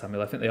you're right,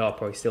 Samuel. I think they are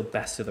probably still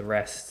best of the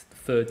rest,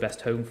 third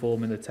best home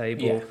form in the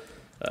table,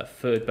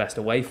 third best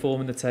away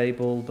form in the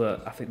table,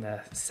 but I think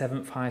they're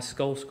 7th highest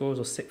goal scorers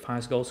or 6th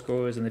highest goal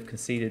scorers, and they've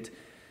conceded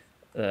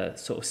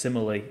sort of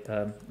similarly.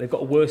 They've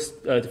got a worse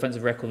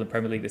defensive record in the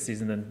Premier League this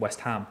season than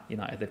West Ham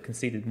United. They've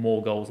conceded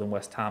more goals than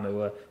West Ham,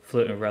 who are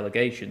flirting with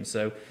relegation.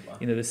 So,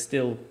 there's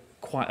still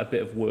quite a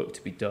bit of work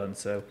to be done.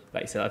 So,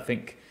 like you said, I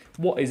think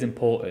what is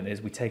important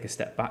is we take a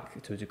step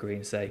back to a degree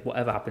and say,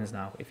 whatever happens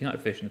now, if United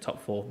finish in the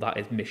top 4, that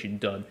is mission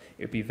done.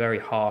 It would be very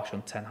harsh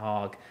on Ten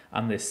Hag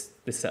and this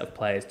set of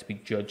players to be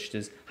judged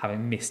as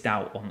having missed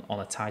out on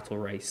a title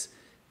race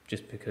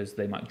just because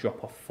they might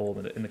drop off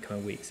form in the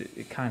coming weeks.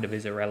 It kind of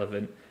is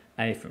irrelevant.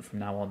 Anything from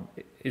now on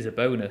is a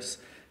bonus.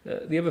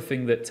 The other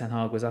thing that Ten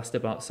Hag was asked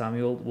about,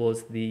 Samuel,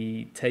 was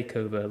the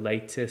Takeover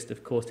latest.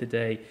 Of course,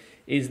 today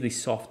is the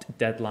soft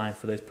deadline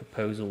for those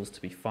proposals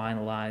to be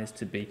finalised,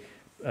 to be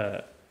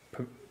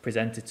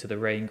presented to the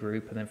Rain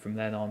Group, and then from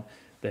then on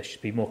there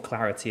should be more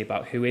clarity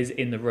about who is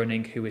in the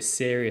running, who is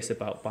serious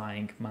about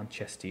buying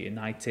Manchester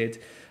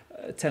United.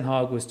 Ten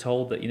Hag was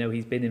told that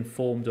he's been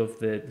informed of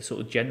the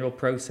sort of general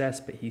process,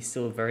 but he's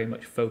still very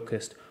much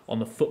focused on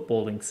the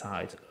footballing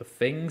side of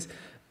things.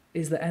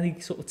 Is there any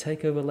sort of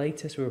takeover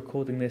latest? We're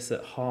recording this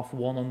at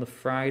 1:30 on the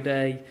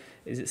Friday.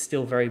 Is it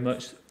still very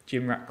much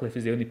Jim Ratcliffe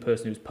is the only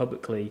person who's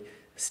publicly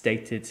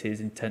stated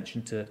his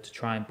intention to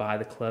try and buy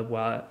the club,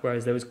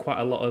 whereas there was quite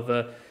a lot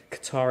of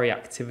Qatari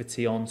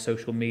activity on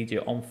social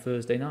media on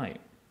Thursday night?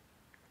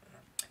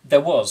 There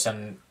was,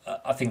 and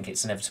I think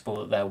it's inevitable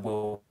that there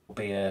will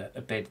be a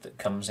bid that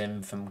comes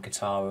in from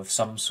Qatar of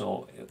some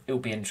sort. It'll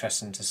be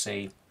interesting to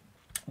see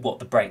what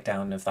the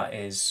breakdown of that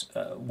is,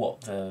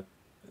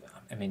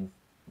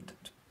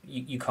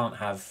 you can't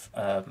have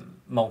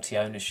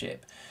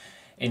multi-ownership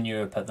in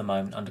Europe at the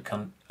moment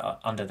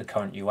under the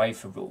current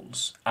UEFA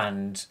rules,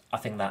 and I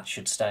think that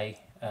should stay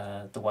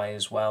the way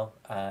as well.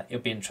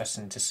 It'll be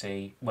interesting to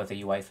see whether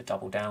UEFA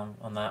double down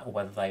on that or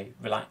whether they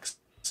relax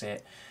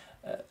it.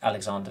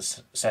 Alexander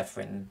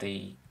Seferin,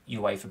 the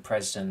UEFA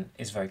president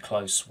is very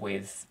close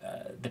with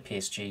the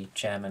PSG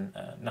chairman,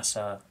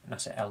 Nasser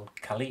El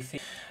Khalifi,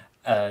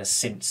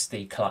 since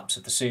the collapse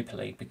of the Super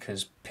League,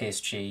 because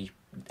PSG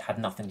had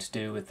nothing to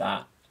do with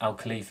that. Al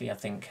Khalifi, I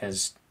think,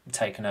 has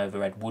taken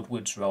over Ed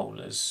Woodward's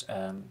role as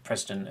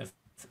president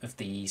of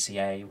the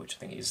ECA, which I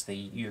think is the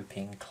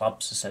European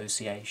Clubs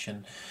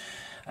Association.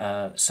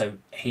 So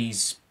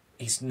he's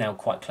now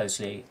quite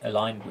closely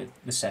aligned with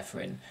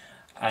Ceferin,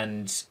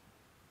 and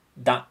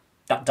that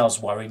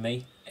does worry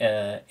me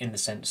in the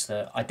sense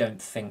that I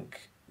don't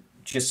think,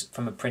 just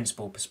from a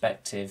principle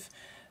perspective,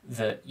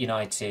 that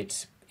United,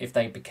 if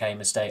they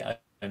became a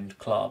state-owned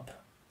club,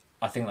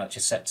 I think that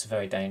just sets a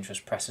very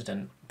dangerous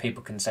precedent.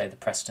 People can say the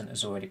precedent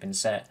has already been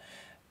set,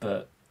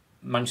 but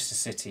Manchester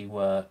City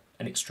were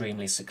an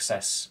extremely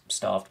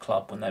success-starved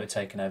club when they were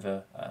taken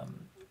over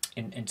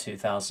in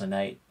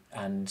 2008,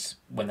 and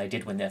when they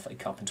did win the FA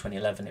Cup in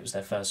 2011, it was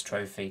their first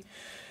trophy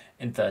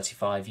in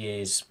 35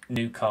 years.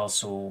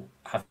 Newcastle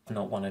have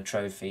not won a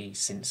trophy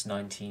since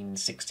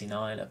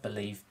 1969, I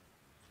believe,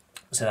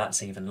 so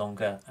that's even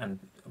longer. And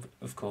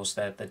of course,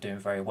 they're doing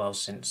very well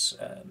since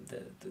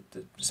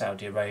the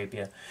Saudi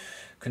Arabia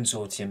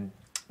consortium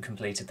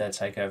completed their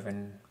takeover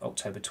in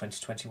October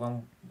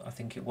 2021, I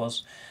think it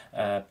was.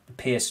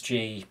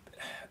 PSG,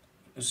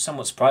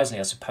 somewhat surprisingly,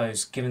 I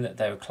suppose, given that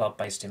they're a club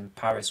based in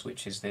Paris,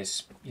 which is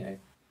this,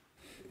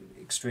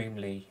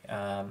 extremely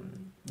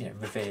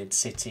revered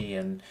city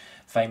and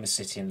famous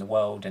city in the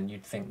world, and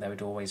you'd think there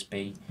would always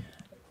be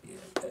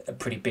a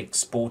pretty big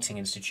sporting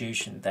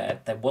institution there.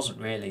 There wasn't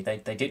really.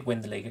 They did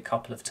win the league a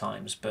couple of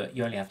times, but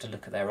you only have to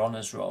look at their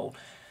honours roll,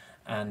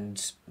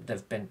 and I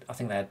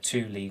think they had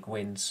 2 league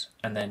wins,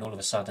 and then all of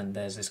a sudden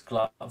there's this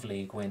glut of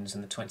league wins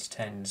in the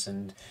 2010s,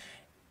 and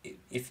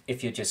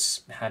if you're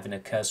just having a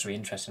cursory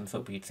interest in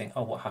football, you'd think,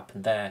 oh, what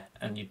happened there?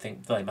 And you'd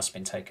think, well, they must have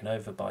been taken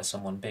over by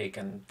someone big,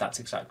 and that's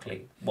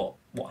exactly what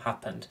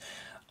happened.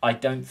 I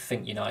don't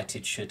think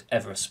United should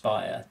ever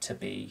aspire to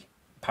be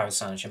Paris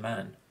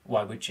Saint-Germain.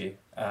 Why would you?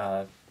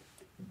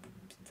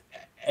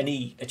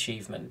 Any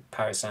achievement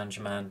Paris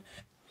Saint-Germain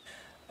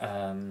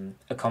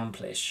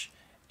accomplish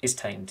is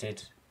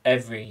tainted.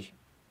 Every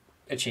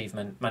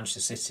achievement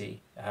Manchester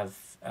City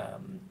have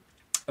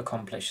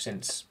accomplished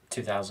since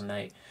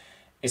 2008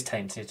 is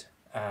tainted.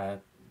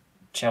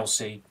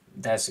 Chelsea,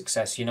 their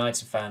success,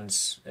 United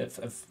fans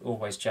have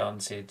always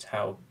chanted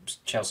how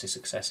Chelsea's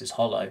success is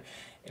hollow.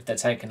 If they're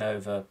taken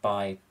over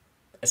by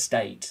a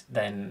state,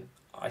 then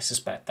I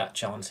suspect that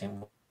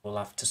chanting will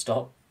have to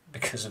stop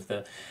because of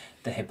the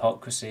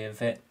hypocrisy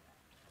of it.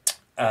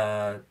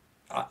 I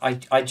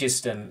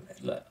just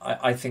look,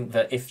 I think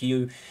that if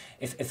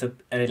an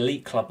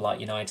elite club like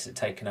United are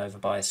taken over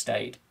by a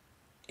state,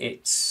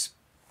 it's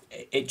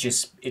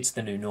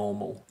the new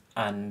normal.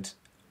 And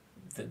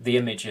the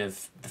image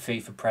of the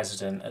FIFA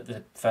president at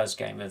the first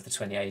game of the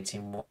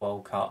 2018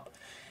 World Cup,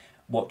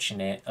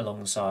 watching it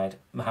alongside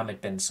Mohammed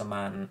bin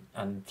Salman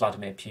and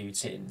Vladimir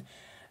Putin,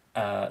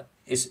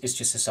 is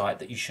just a sight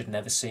that you should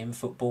never see in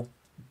football,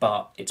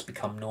 but it's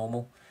become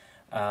normal.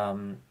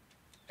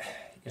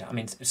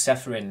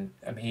 Ceferin,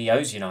 he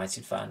owes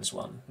United fans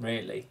one,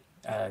 really,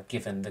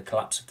 given the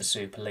collapse of the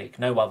Super League.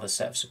 No other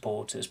set of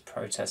supporters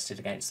protested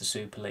against the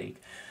Super League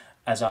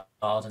as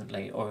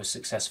ardently or as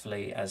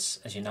successfully as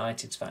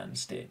United's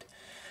fans did.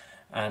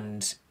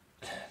 And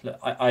look,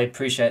 I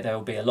appreciate there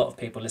will be a lot of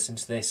people listening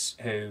to this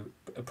who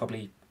are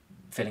probably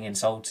feeling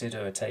insulted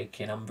or are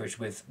taking umbrage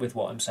with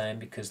what I'm saying,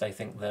 because they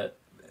think that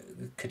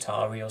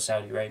Qatari or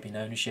Saudi Arabian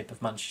ownership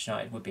of Manchester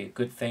United would be a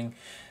good thing,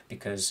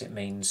 because it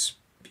means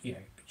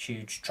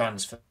huge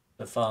transfer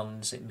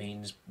funds. It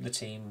means the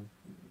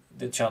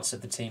chance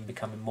of the team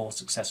becoming more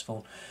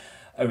successful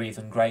are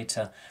even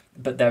greater.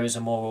 But there's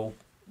a moral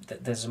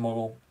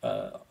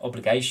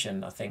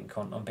obligation, I think,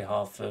 on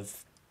behalf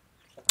of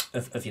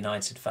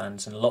United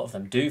fans, and a lot of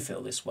them do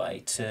feel this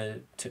way,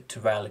 to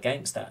rail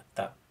against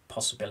that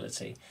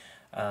possibility.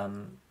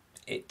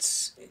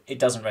 It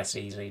doesn't rest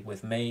easily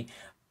with me,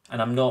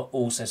 and I'm not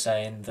also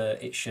saying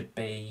that it should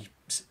be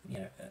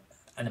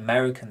an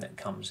American that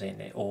comes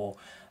in it, or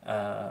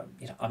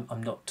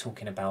I'm not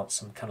talking about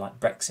some kind of like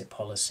Brexit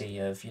policy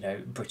of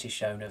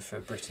British owner for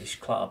a British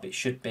club. It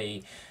should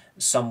be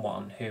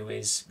someone who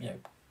is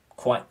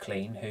quite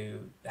clean, who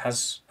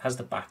has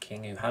the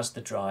backing, who has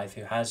the drive,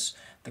 who has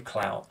the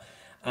clout.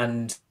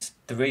 And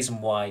the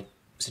reason why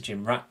Sir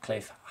Jim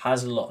Ratcliffe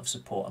has a lot of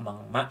support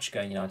among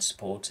match-going United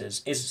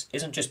supporters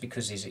isn't just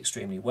because he's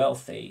extremely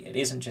wealthy. It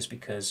isn't just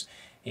because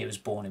he was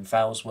born in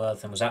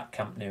Falesworth and was at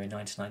Camp Nou in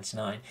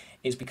 1999.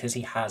 It's because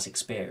he has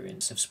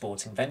experience of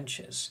sporting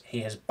ventures.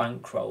 He has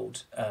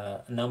bankrolled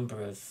a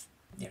number of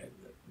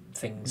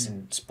things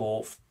in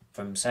sport,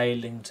 from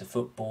sailing to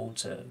football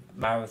to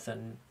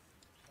marathon,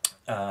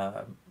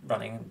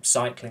 running,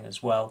 cycling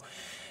as well.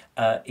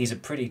 He's a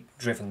pretty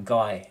driven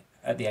guy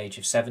at the age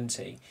of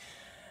 70.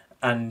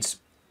 And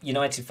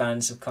United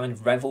fans have kind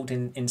of revelled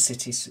in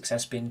City's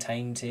success being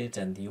tainted,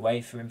 and the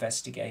UEFA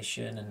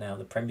investigation, and now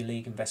the Premier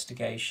League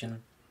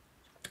investigation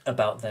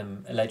about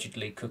them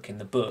allegedly cooking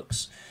the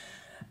books.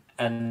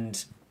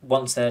 And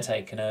once they're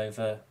taken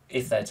over,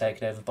 if they're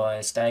taken over by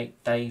a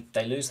state, they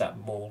lose that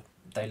moral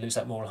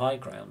high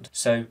ground.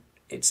 So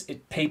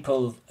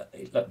people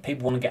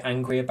want to get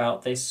angry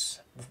about this,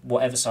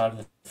 whatever side of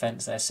the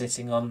fence they're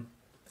sitting on.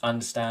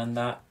 Understand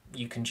that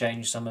you can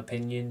change some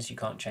opinions, you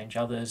can't change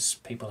others.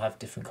 People have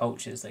different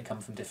cultures, they come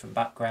from different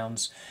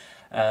backgrounds.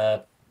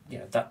 That's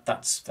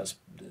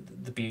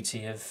the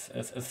beauty of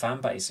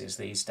fan bases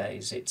these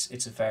days.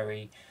 It's a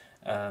very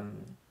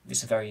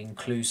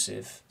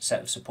inclusive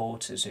set of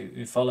supporters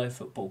who follow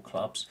football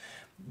clubs,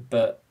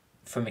 but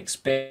from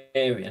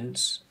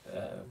experience,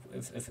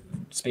 of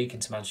speaking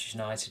to Manchester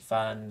United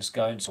fans,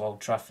 going to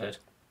Old Trafford,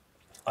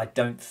 I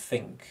don't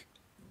think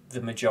the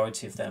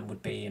majority of them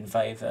would be in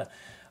favour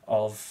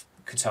of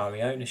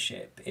Qatari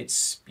ownership.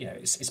 It's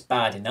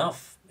bad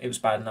enough. It was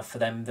bad enough for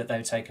them that they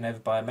were taken over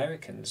by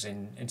Americans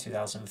in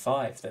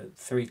 2005. The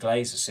three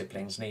Glazer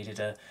siblings needed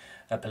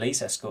a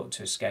police escort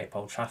to escape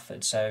Old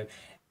Trafford. So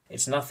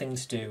it's nothing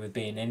to do with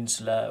being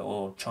insular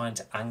or trying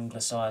to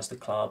anglicise the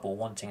club or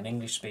wanting an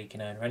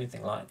English-speaking owner or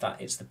anything like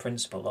that. It's the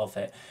principle of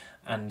it.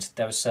 And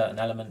there are certain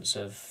elements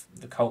of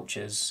the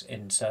cultures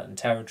in certain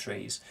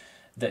territories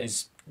that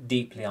is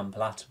deeply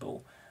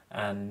unpalatable.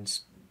 And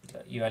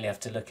you only have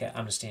to look at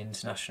Amnesty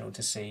International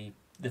to see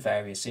the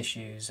various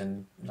issues,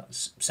 and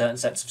certain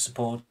sets of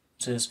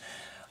supporters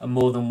are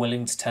more than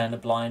willing to turn a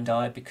blind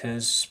eye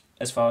because,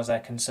 as far as they're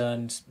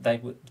concerned, they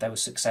were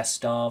success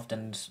starved,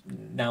 and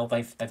now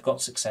they've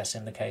got success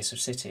in the case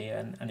of City,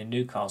 and in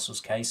Newcastle's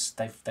case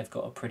they've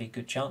got a pretty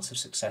good chance of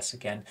success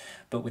again.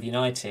 But with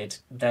United,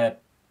 their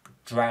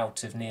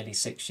drought of nearly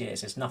 6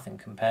 years is nothing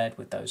compared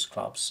with those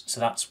clubs.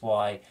 So that's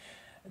why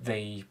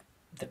the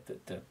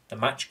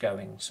match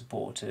going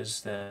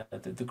supporters,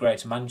 the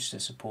Greater Manchester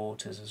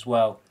supporters as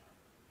well,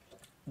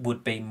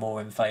 would be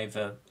more in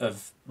favour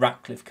of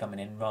Ratcliffe coming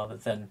in rather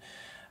than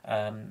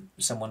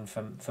someone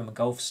from a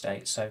Gulf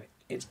state. So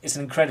it's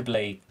an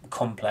incredibly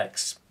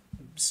complex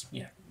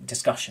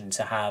discussion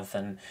to have,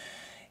 and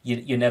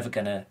you're never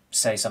going to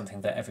say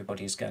something that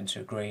everybody's going to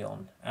agree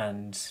on,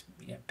 and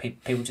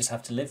people just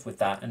have to live with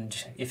that.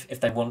 And if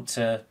they want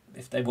to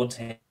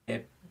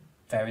hear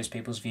various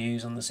people's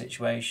views on the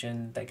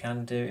situation, they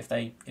can do. If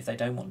they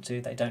don't want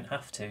to, they don't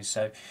have to.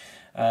 So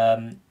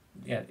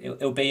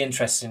it'll be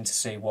interesting to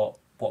see what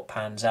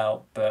pans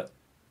out, but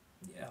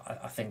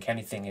I think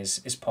anything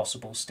is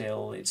possible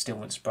still. It still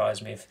wouldn't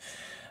surprise me if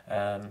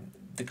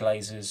the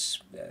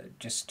Glazers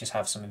just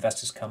have some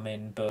investors come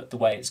in, but the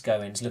way it's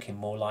going, it's looking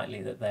more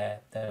likely that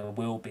there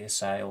will be a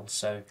sale.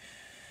 So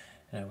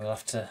we'll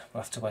have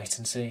to wait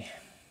and see.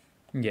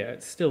 Yeah,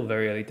 it's still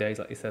very early days,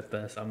 like you said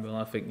there, Samuel.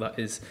 I think that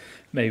is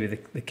maybe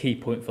the key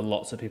point for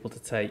lots of people to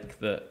take,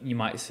 that you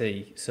might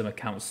see some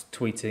accounts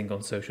tweeting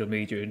on social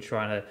media and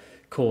trying to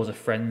cause a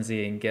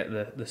frenzy and get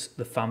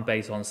the fan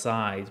base on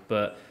side,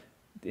 but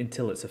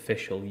until it's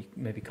official, you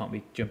maybe can't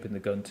be jumping the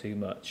gun too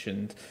much.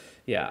 And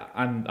yeah,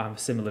 I'm a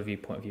similar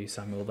point of view,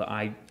 Samuel, that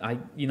I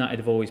United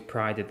have always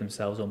prided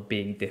themselves on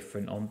being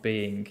different, on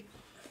being,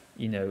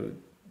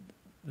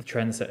 the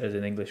trendsetters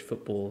in English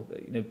football,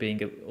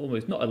 being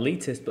almost not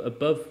elitist, but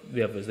above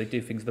the others. They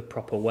do things the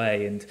proper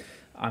way, and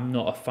I'm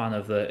not a fan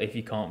of the if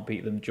you can't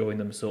beat them, join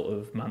them sort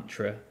of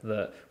mantra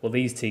that, well,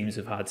 these teams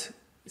have had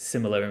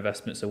similar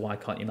investments, so why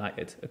can't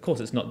United? Of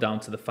course, it's not down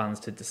to the fans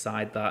to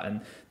decide that,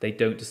 and they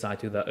don't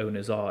decide who their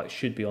owners are. It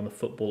should be on the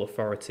football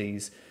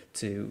authorities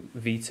to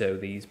veto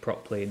these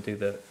properly and do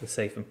the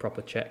safe and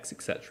proper checks,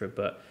 etc.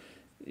 But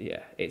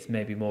yeah, it's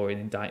maybe more an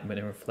indictment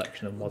and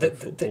reflection of modern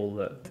football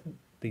that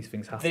these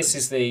things happen. This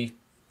is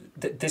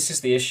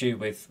the issue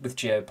with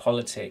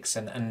geopolitics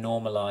and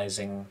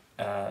normalising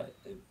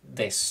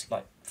this.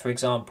 Like, for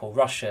example,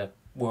 Russia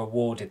were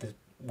awarded the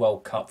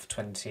World Cup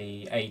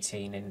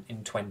 2018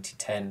 in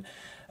 2010.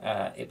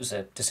 It was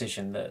a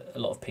decision that a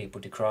lot of people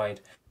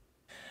decried.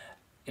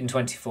 In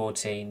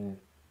 2014,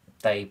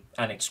 they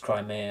annexed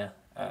Crimea.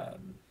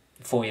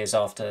 4 years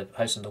after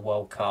hosting the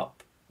World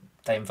Cup,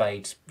 they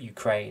invade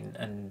Ukraine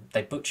and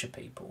they butcher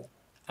people.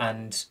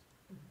 And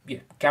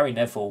Gary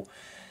Neville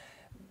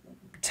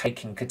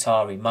taking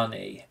Qatari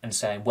money and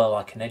saying, well,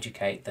 I can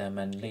educate them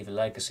and leave a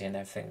legacy and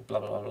everything, blah,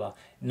 blah, blah, blah.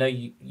 No,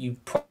 you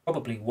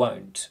probably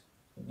won't.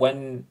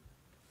 When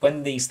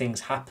these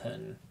things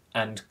happen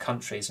and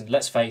countries, and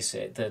let's face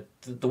it,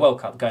 the World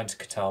Cup going to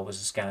Qatar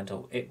was a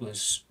scandal. It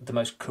was the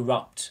most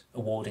corrupt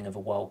awarding of a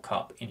World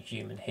Cup in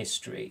human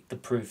history. The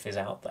proof is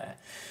out there.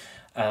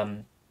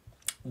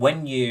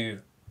 When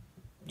you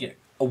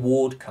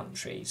award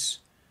countries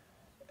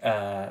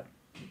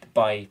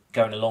by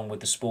going along with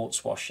the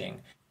sports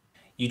washing,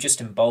 you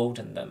just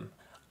embolden them.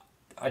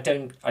 I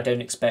don't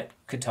expect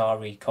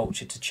Qatari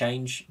culture to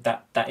change.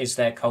 That is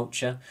their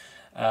culture.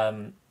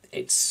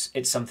 It's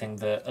something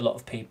that a lot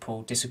of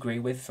people disagree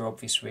with for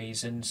obvious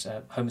reasons.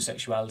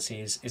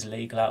 Homosexuality is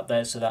illegal out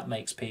there, so that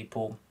makes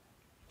people.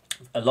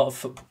 A lot of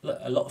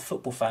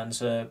football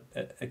fans are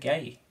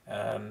gay,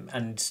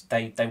 and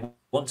they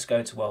want to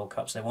go to World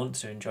Cups. They want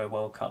to enjoy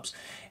World Cups.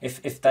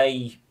 If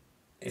they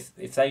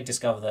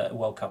discover that a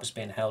World Cup is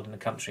being held in a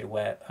country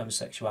where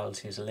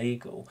homosexuality is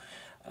illegal,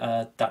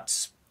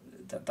 that's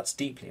that's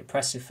deeply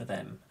oppressive for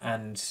them.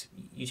 And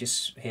you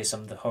just hear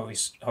some of the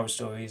horror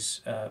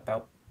stories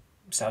about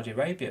Saudi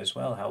Arabia as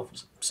well, how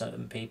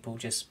certain people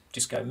just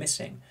go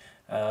missing.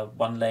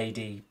 One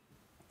lady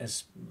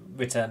has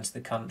returned to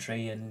the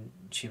country and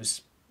she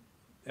was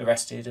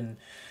arrested and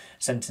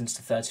sentenced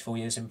to 34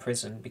 years in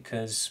prison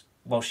because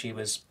while she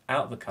was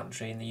out of the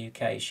country in the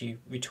UK, she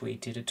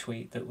retweeted a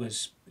tweet that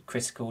was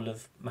critical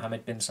of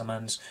Mohammed bin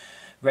Salman's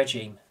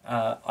regime.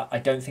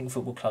 I don't think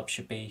football clubs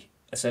should be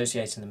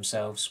associating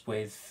themselves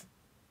with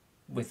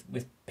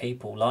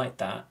people like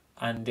that.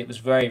 And it was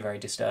very, very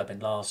disturbing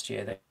last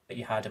year that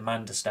you had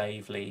Amanda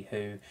Staveley,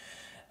 who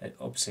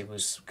obviously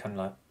was kind of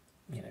like,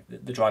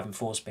 the driving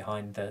force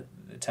behind the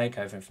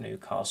takeover for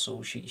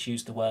Newcastle. She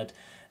used the word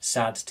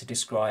sad to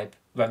describe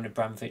Roman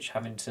Abramovich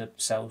having to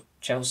sell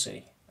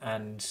Chelsea.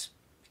 And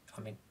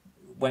I mean,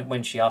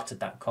 when she uttered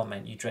that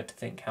comment, you dread to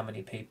think how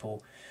many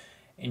people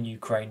in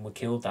Ukraine were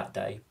killed that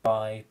day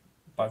by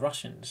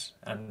Russians.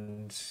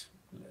 And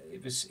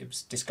it was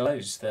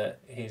disclosed that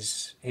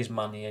his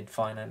money had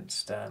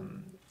financed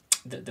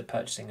the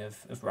purchasing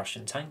of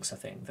Russian tanks, I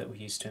think, that were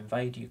used to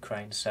invade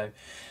Ukraine. So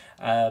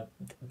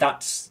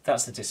that's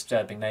the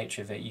disturbing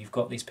nature of it. You've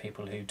got these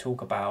people who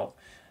talk about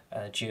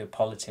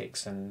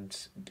geopolitics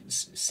and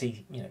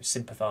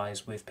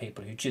sympathise with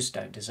people who just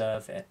don't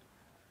deserve it.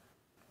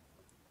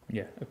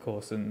 Yeah, of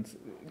course, and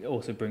it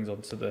also brings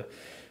on to the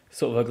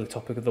sort of ugly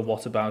topic of the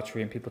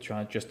whataboutery and people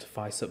trying to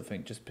justify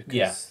something just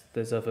because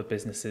there's other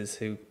businesses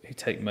who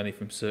take money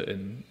from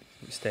certain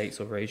states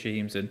or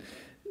regimes, and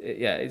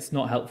it's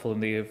not helpful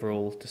in the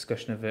overall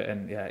discussion of it.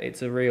 And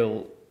it's a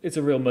real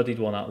muddied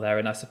one out there.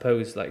 And I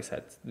suppose, like I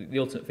said, the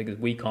ultimate thing is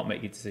we can't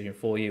make your decision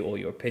for you or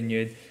your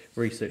opinion.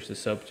 Research the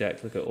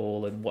subject, look at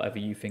all, and whatever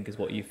you think is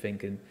what you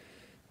think, and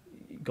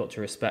you've got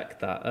to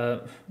respect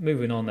that.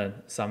 Moving on then,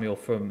 Samuel,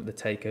 from the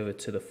takeover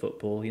to the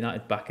football.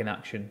 United back in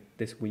action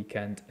this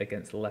weekend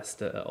against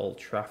Leicester at Old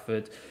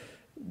Trafford.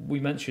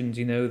 We mentioned,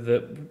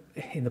 that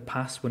in the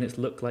past when it's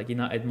looked like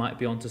United might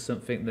be onto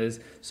something, there's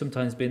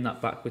sometimes been that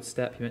backward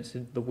step. You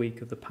mentioned the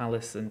week of the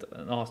Palace and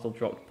Arsenal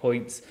dropped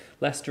points.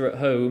 Leicester at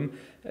home,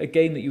 a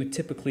game that you would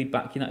typically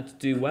back United to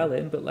do well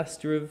in, but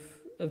Leicester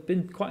have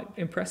been quite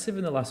impressive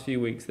in the last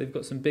few weeks. They've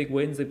got some big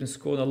wins. They've been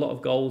scoring a lot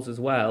of goals as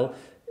well.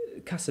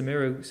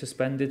 Casemiro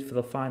suspended for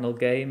the final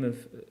game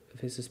of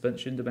his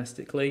suspension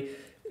domestically.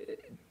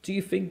 Do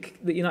you think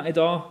that United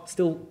are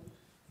still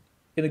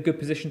in a good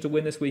position to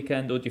win this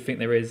weekend, or do you think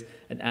there is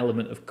an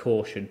element of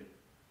caution?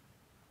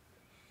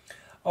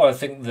 I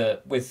think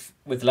that with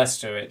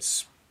Leicester,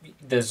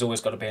 there's always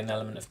got to be an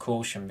element of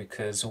caution,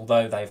 because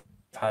although they've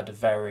had a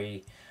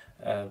very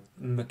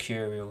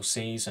mercurial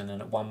season,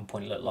 and at one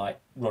point it looked like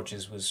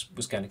Rodgers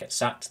was going to get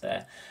sacked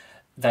there,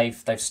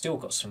 they've still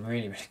got some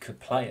really, really good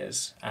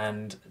players.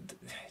 And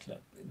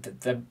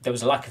there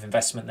was a lack of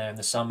investment there in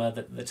the summer.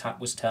 That the tap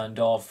was turned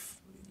off.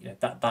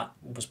 That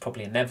was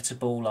probably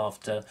inevitable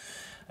after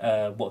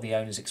what the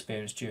owners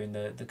experienced during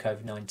the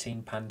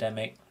COVID-19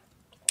 pandemic.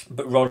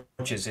 But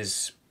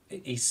Rodgers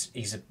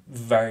he's a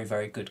very,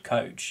 very good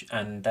coach,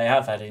 and they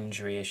have had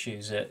injury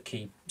issues at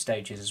key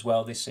stages as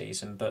well this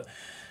season. But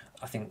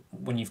I think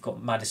when you've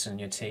got Maddison in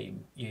your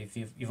team,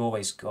 you've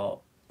always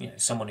got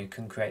someone who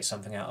can create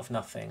something out of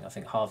nothing. I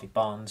think Harvey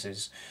Barnes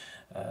is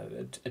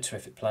a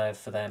terrific player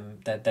for them.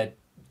 They're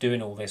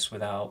doing all this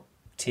without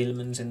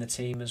Tielemans in the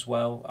team as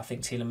well. I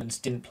think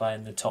Tielemans didn't play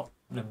in the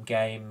Tottenham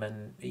game,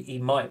 and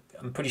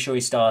I'm pretty sure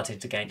he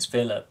started against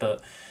Villa,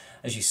 but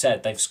as you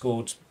said, they've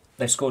scored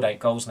 8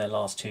 goals in their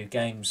last 2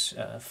 games,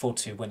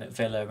 4-2 win at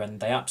Villa, and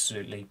they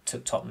absolutely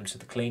took Tottenham to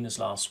the cleaners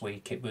last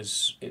week. It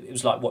was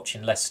like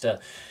watching Leicester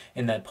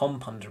in their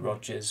pomp under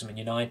Rodgers. I mean,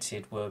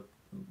 United were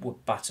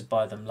battered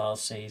by them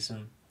last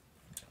season,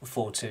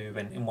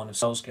 4-2 in one of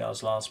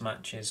Solskjaer's last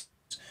matches.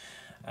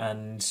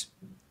 And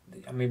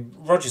I mean,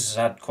 Rodgers has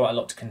had quite a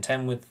lot to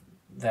contend with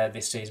there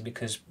this season,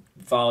 because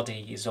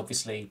Vardy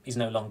he's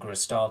no longer a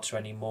starter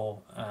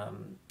anymore.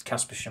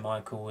 Kasper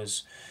Schmeichel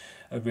was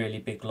a really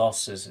big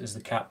loss as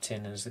the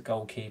captain, as the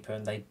goalkeeper,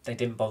 and they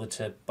didn't bother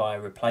to buy a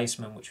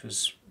replacement, which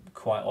was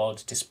quite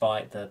odd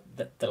despite the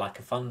lack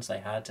of funds they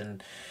had.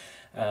 And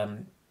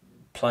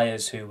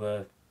players who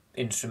were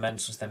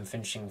instrumental to them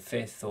finishing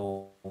 5th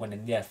or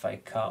winning the FA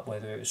Cup,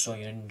 whether it was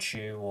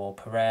Soyuncu or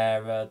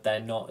Pereira, they're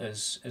not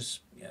as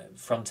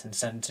front and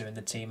centre in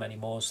the team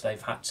anymore, so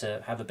they've had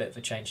to have a bit of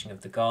a changing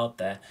of the guard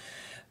there.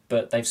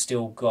 But they've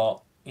still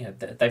got,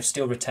 they've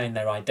still retained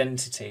their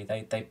identity.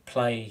 They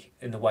play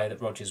in the way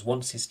that Rodgers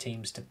wants his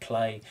teams to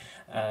play.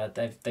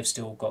 They've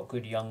still got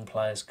good young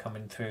players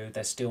coming through.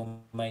 They're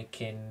still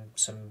making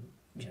some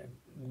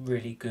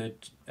really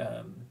good.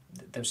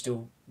 They're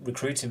still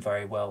recruiting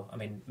very well. I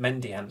mean,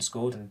 Mendy hadn't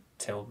scored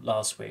until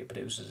last week, but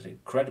it was an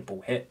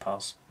incredible hit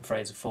past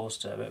Fraser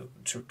Forster,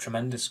 a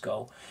tremendous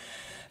goal.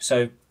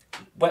 So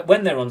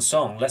when they're on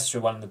song, Leicester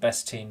are one of the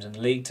best teams in the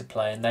league to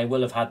play, and they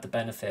will have had the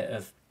benefit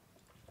of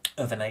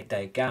an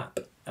 8-day gap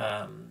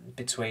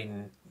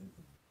between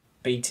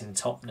beating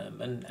Tottenham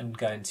and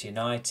going to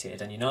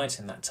United. And United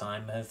in that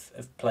time have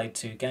played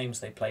 2 games.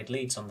 They played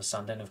Leeds on the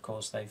Sunday, and of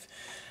course they've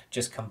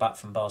just come back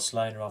from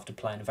Barcelona after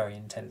playing a very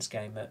intense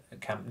game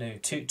at Camp Nou.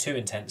 Two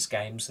intense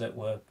games that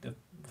were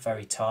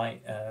very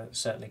tight.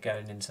 Certainly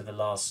going into the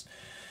last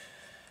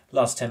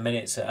 10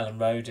 minutes at Ellen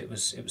Road, it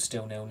was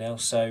still 0-0.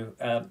 So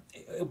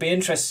it'll be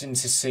interesting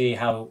to see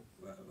how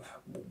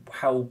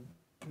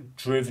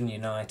driven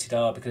United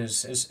are,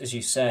 because as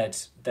you said,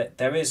 that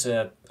there is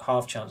a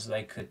half chance that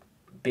they could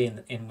be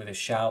in with a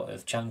shout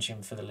of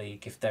challenging for the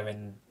league if they're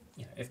in,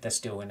 if they're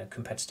still in a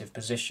competitive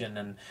position.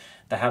 And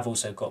they have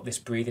also got this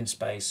breathing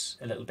space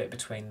a little bit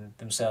between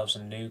themselves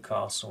and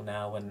Newcastle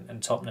now,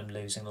 and Tottenham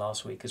losing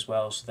last week as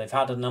well. So they've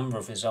had a number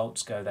of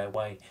results go their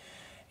way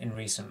in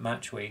recent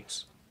match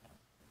weeks,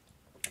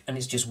 and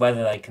it's just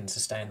whether they can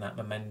sustain that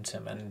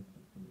momentum. And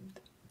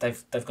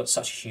they've got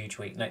such a huge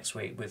week next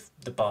week with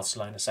the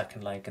Barcelona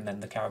second leg and then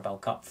the Carabao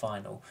Cup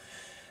final,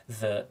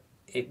 that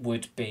it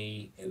would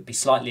be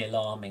slightly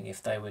alarming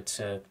if they were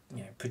to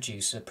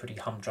produce a pretty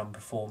humdrum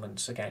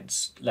performance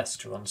against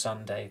Leicester on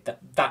Sunday.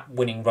 That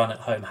winning run at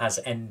home has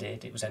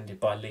ended. It was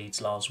ended by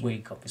Leeds last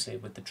week, obviously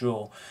with the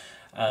draw.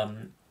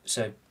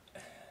 So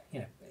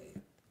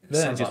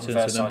sounds like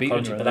reverse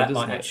psychology, but that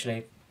might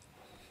actually.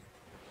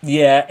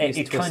 Yeah,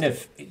 it kind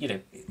of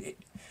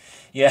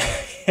yeah.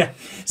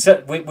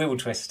 So we will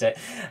twist it.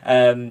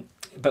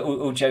 But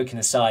all joking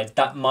aside,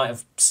 that might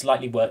have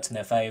slightly worked in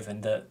their favour,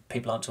 and that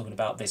people aren't talking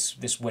about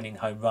this winning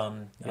home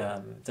run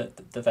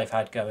that they've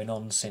had going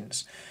on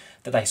since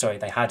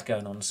they had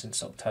going on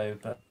since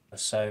October.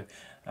 So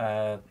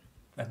I'm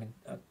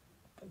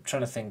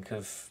trying to think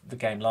of the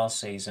game last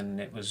season.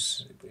 It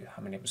was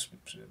a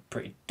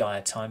pretty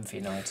dire time for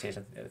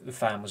United. The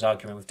fan was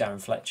arguing with Darren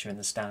Fletcher in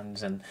the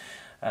stands, and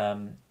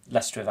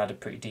Leicester have had a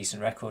pretty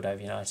decent record over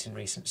United in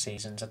recent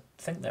seasons. I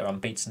think they're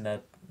unbeaten.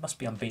 Must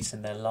be unbeaten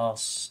in their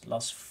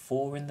last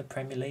four in the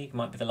Premier League.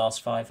 Might be the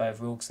last five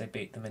overall, because they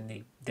beat them in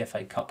the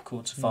FA Cup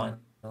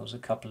quarter-finals a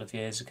couple of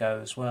years ago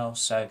as well.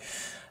 So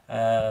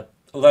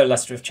although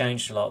Leicester have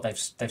changed a lot,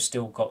 they've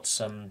still got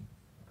some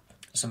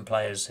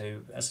players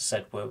who, as I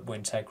said, were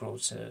integral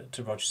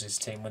to Rodgers'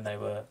 team when they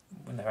were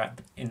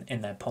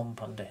in their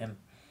pomp under him.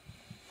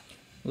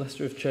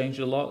 Leicester have changed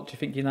a lot. Do you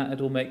think United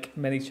will make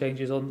many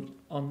changes on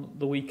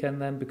the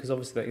weekend then? Because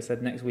obviously, like you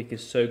said, next week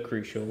is so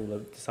crucial. The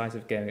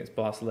decisive game against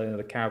Barcelona,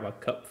 the Carabao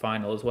Cup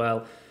final as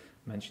well.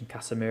 I mentioned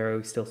Casemiro,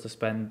 he's still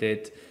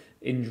suspended.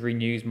 Injury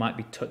news might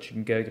be touch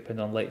and go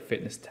depending on late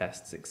fitness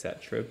tests,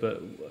 etc.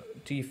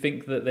 But do you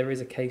think that there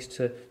is a case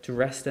to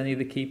rest any of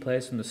the key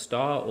players from the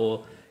start,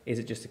 or is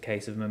it just a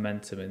case of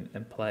momentum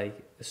and play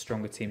as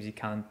stronger teams you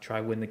can and try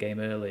win the game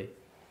early?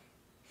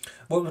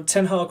 Well,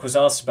 Ten Hag was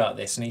asked about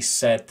this, and he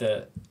said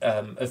that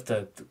of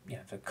the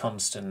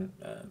constant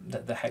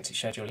the hectic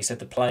schedule, he said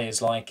the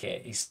players like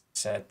it. He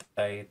said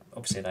they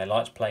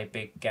like to play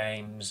big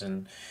games,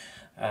 and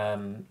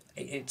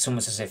it's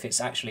almost as if it's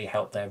actually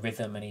helped their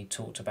rhythm. And he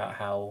talked about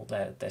how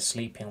they're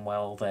sleeping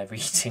well, they're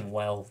eating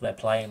well, they're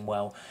playing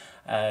well.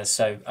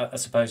 So I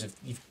suppose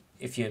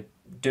if you're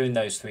doing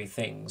those three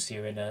things,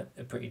 you're in a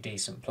pretty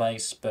decent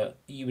place. But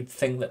you would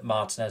think that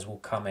Martinez will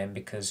come in,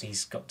 because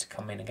he's got to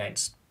come in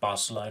against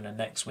Barcelona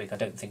next week. I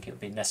don't think it would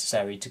be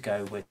necessary to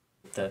go with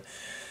the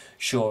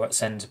Shaw at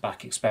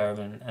centre-back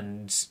experiment.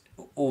 And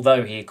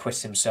although he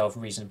acquitted himself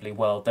reasonably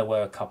well, there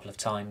were a couple of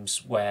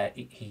times where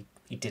he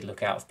did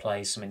look out of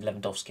place. I mean,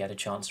 Lewandowski had a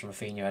chance, and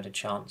Rafinha had a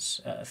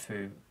chance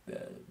through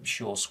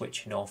Shaw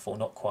switching off or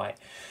not quite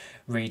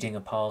reading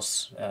a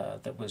pass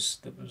that was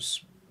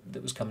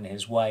coming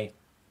his way.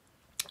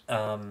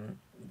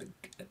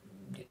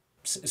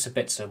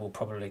 Sabitzer will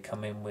probably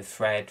come in with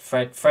Fred.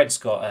 Fred's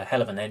got a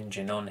hell of an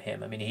engine on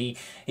him. I mean,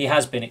 he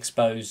has been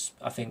exposed,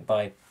 I think,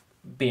 by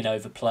being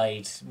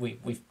overplayed.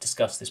 We've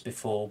discussed this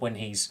before. When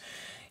he's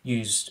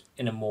used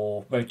in a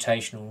more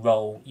rotational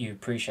role, you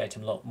appreciate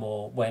him a lot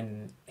more.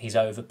 When he's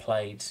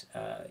overplayed,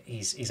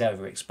 he's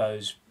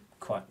overexposed,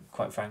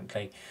 quite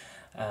frankly.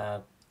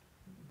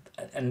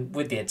 And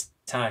with the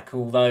attack,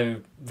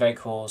 although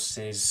Weghorst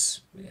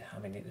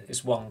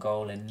it's one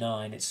goal in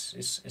 9,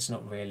 it's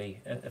not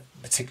really a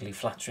particularly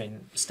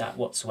flattering stat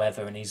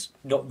whatsoever, and he's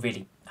not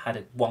really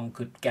had one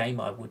good game,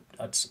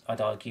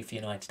 I'd argue, for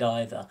United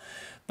either.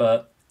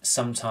 But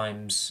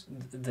sometimes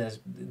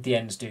the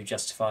ends do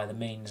justify the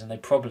means, and they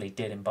probably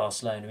did in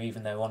Barcelona,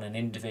 even though on an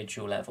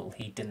individual level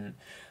he didn't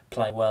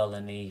play well,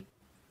 and he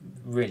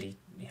really,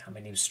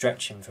 he was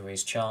stretching for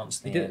his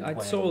chance. I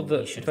saw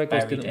that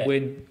Weghorst didn't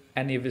win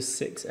any of his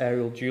 6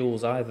 aerial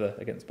duels either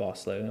against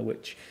Barcelona,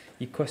 which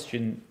you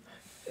question.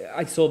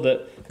 I saw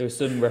that there was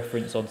some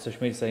reference on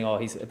social media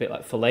saying, he's a bit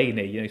like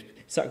Fellaini, he's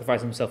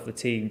sacrificing himself for the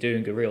team,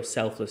 doing a real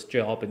selfless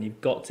job, and you've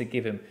got to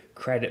give him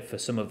credit for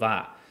some of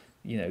that,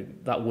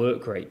 that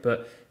work rate.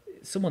 But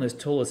someone as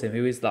tall as him,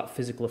 who is that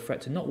physical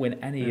threat, to not win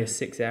any of his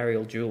 6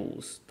 aerial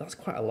duels, that's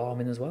quite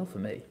alarming as well for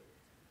me.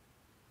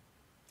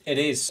 It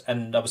is,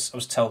 and I was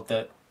told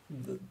that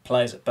the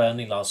players at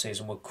Burnley last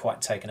season were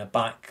quite taken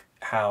aback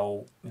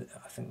how,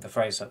 I think the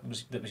phrase that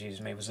was used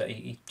to me was that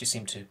he just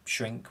seemed to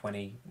shrink when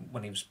he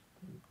was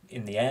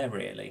in the air,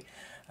 really.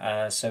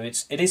 So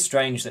it is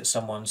strange that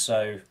someone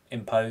so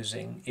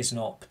imposing is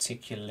not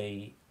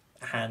particularly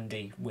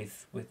handy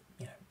with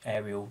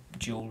aerial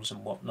duels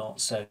and whatnot.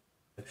 So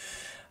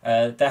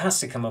there has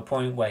to come a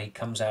point where he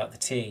comes out the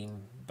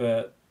team,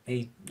 but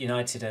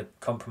United are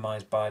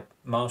compromised by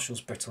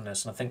Marshall's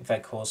brittleness, and I think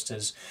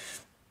Weghorst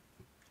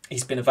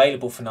he's been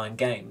available for 9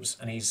 games,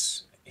 and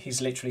he's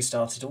literally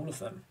started all of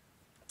them.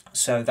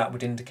 So that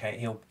would indicate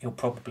he'll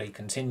probably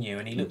continue,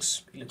 and he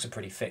looks a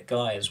pretty fit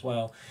guy as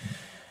well.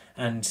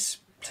 And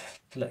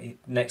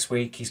next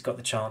week he's got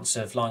the chance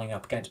of lining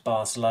up against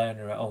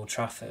Barcelona at Old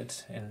Trafford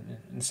in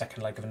the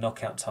second leg of a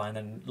knockout tie, and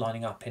then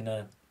lining up in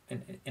a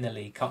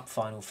League Cup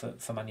final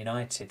for Man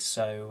United.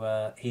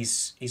 So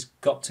he's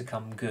got to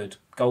come good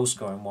goal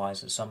scoring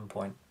wise at some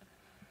point.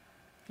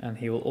 And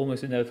he will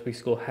almost inevitably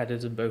score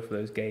headers in both of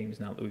those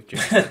games now that we've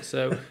jinxed it.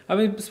 So, I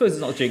mean, I suppose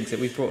it's not jinx it,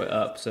 we've brought it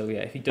up. So,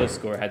 yeah, if he does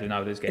score a header in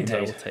either of those games, I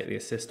will take the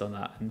assist on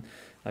that. And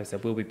like I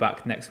said, we'll be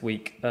back next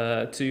week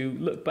to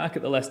look back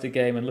at the Leicester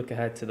game and look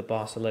ahead to the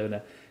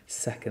Barcelona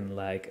second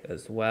leg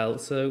as well.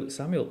 So,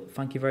 Samuel,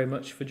 thank you very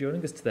much for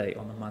joining us today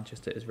on the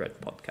Manchester is Red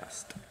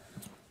podcast.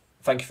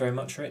 Thank you very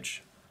much,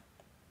 Rich.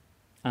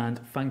 And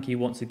thank you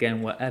once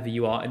again, wherever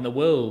you are in the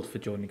world, for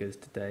joining us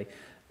today.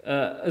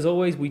 As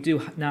always, we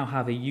do now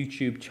have a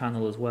YouTube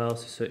channel as well,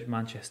 so search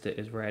Manchester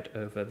is Red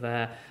over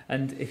there.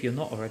 And if you're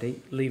not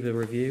already, leave a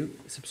review,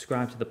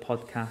 subscribe to the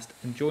podcast,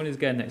 and join us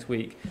again next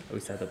week. Like we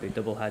said, there'll be a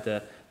double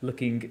header,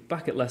 looking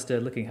back at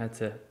Leicester, looking ahead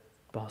to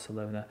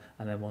Barcelona,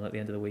 and then one at the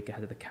end of the week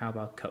ahead of the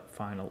Carabao Cup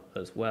final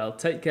as well.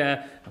 Take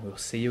care, and we'll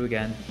see you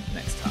again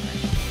next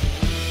time.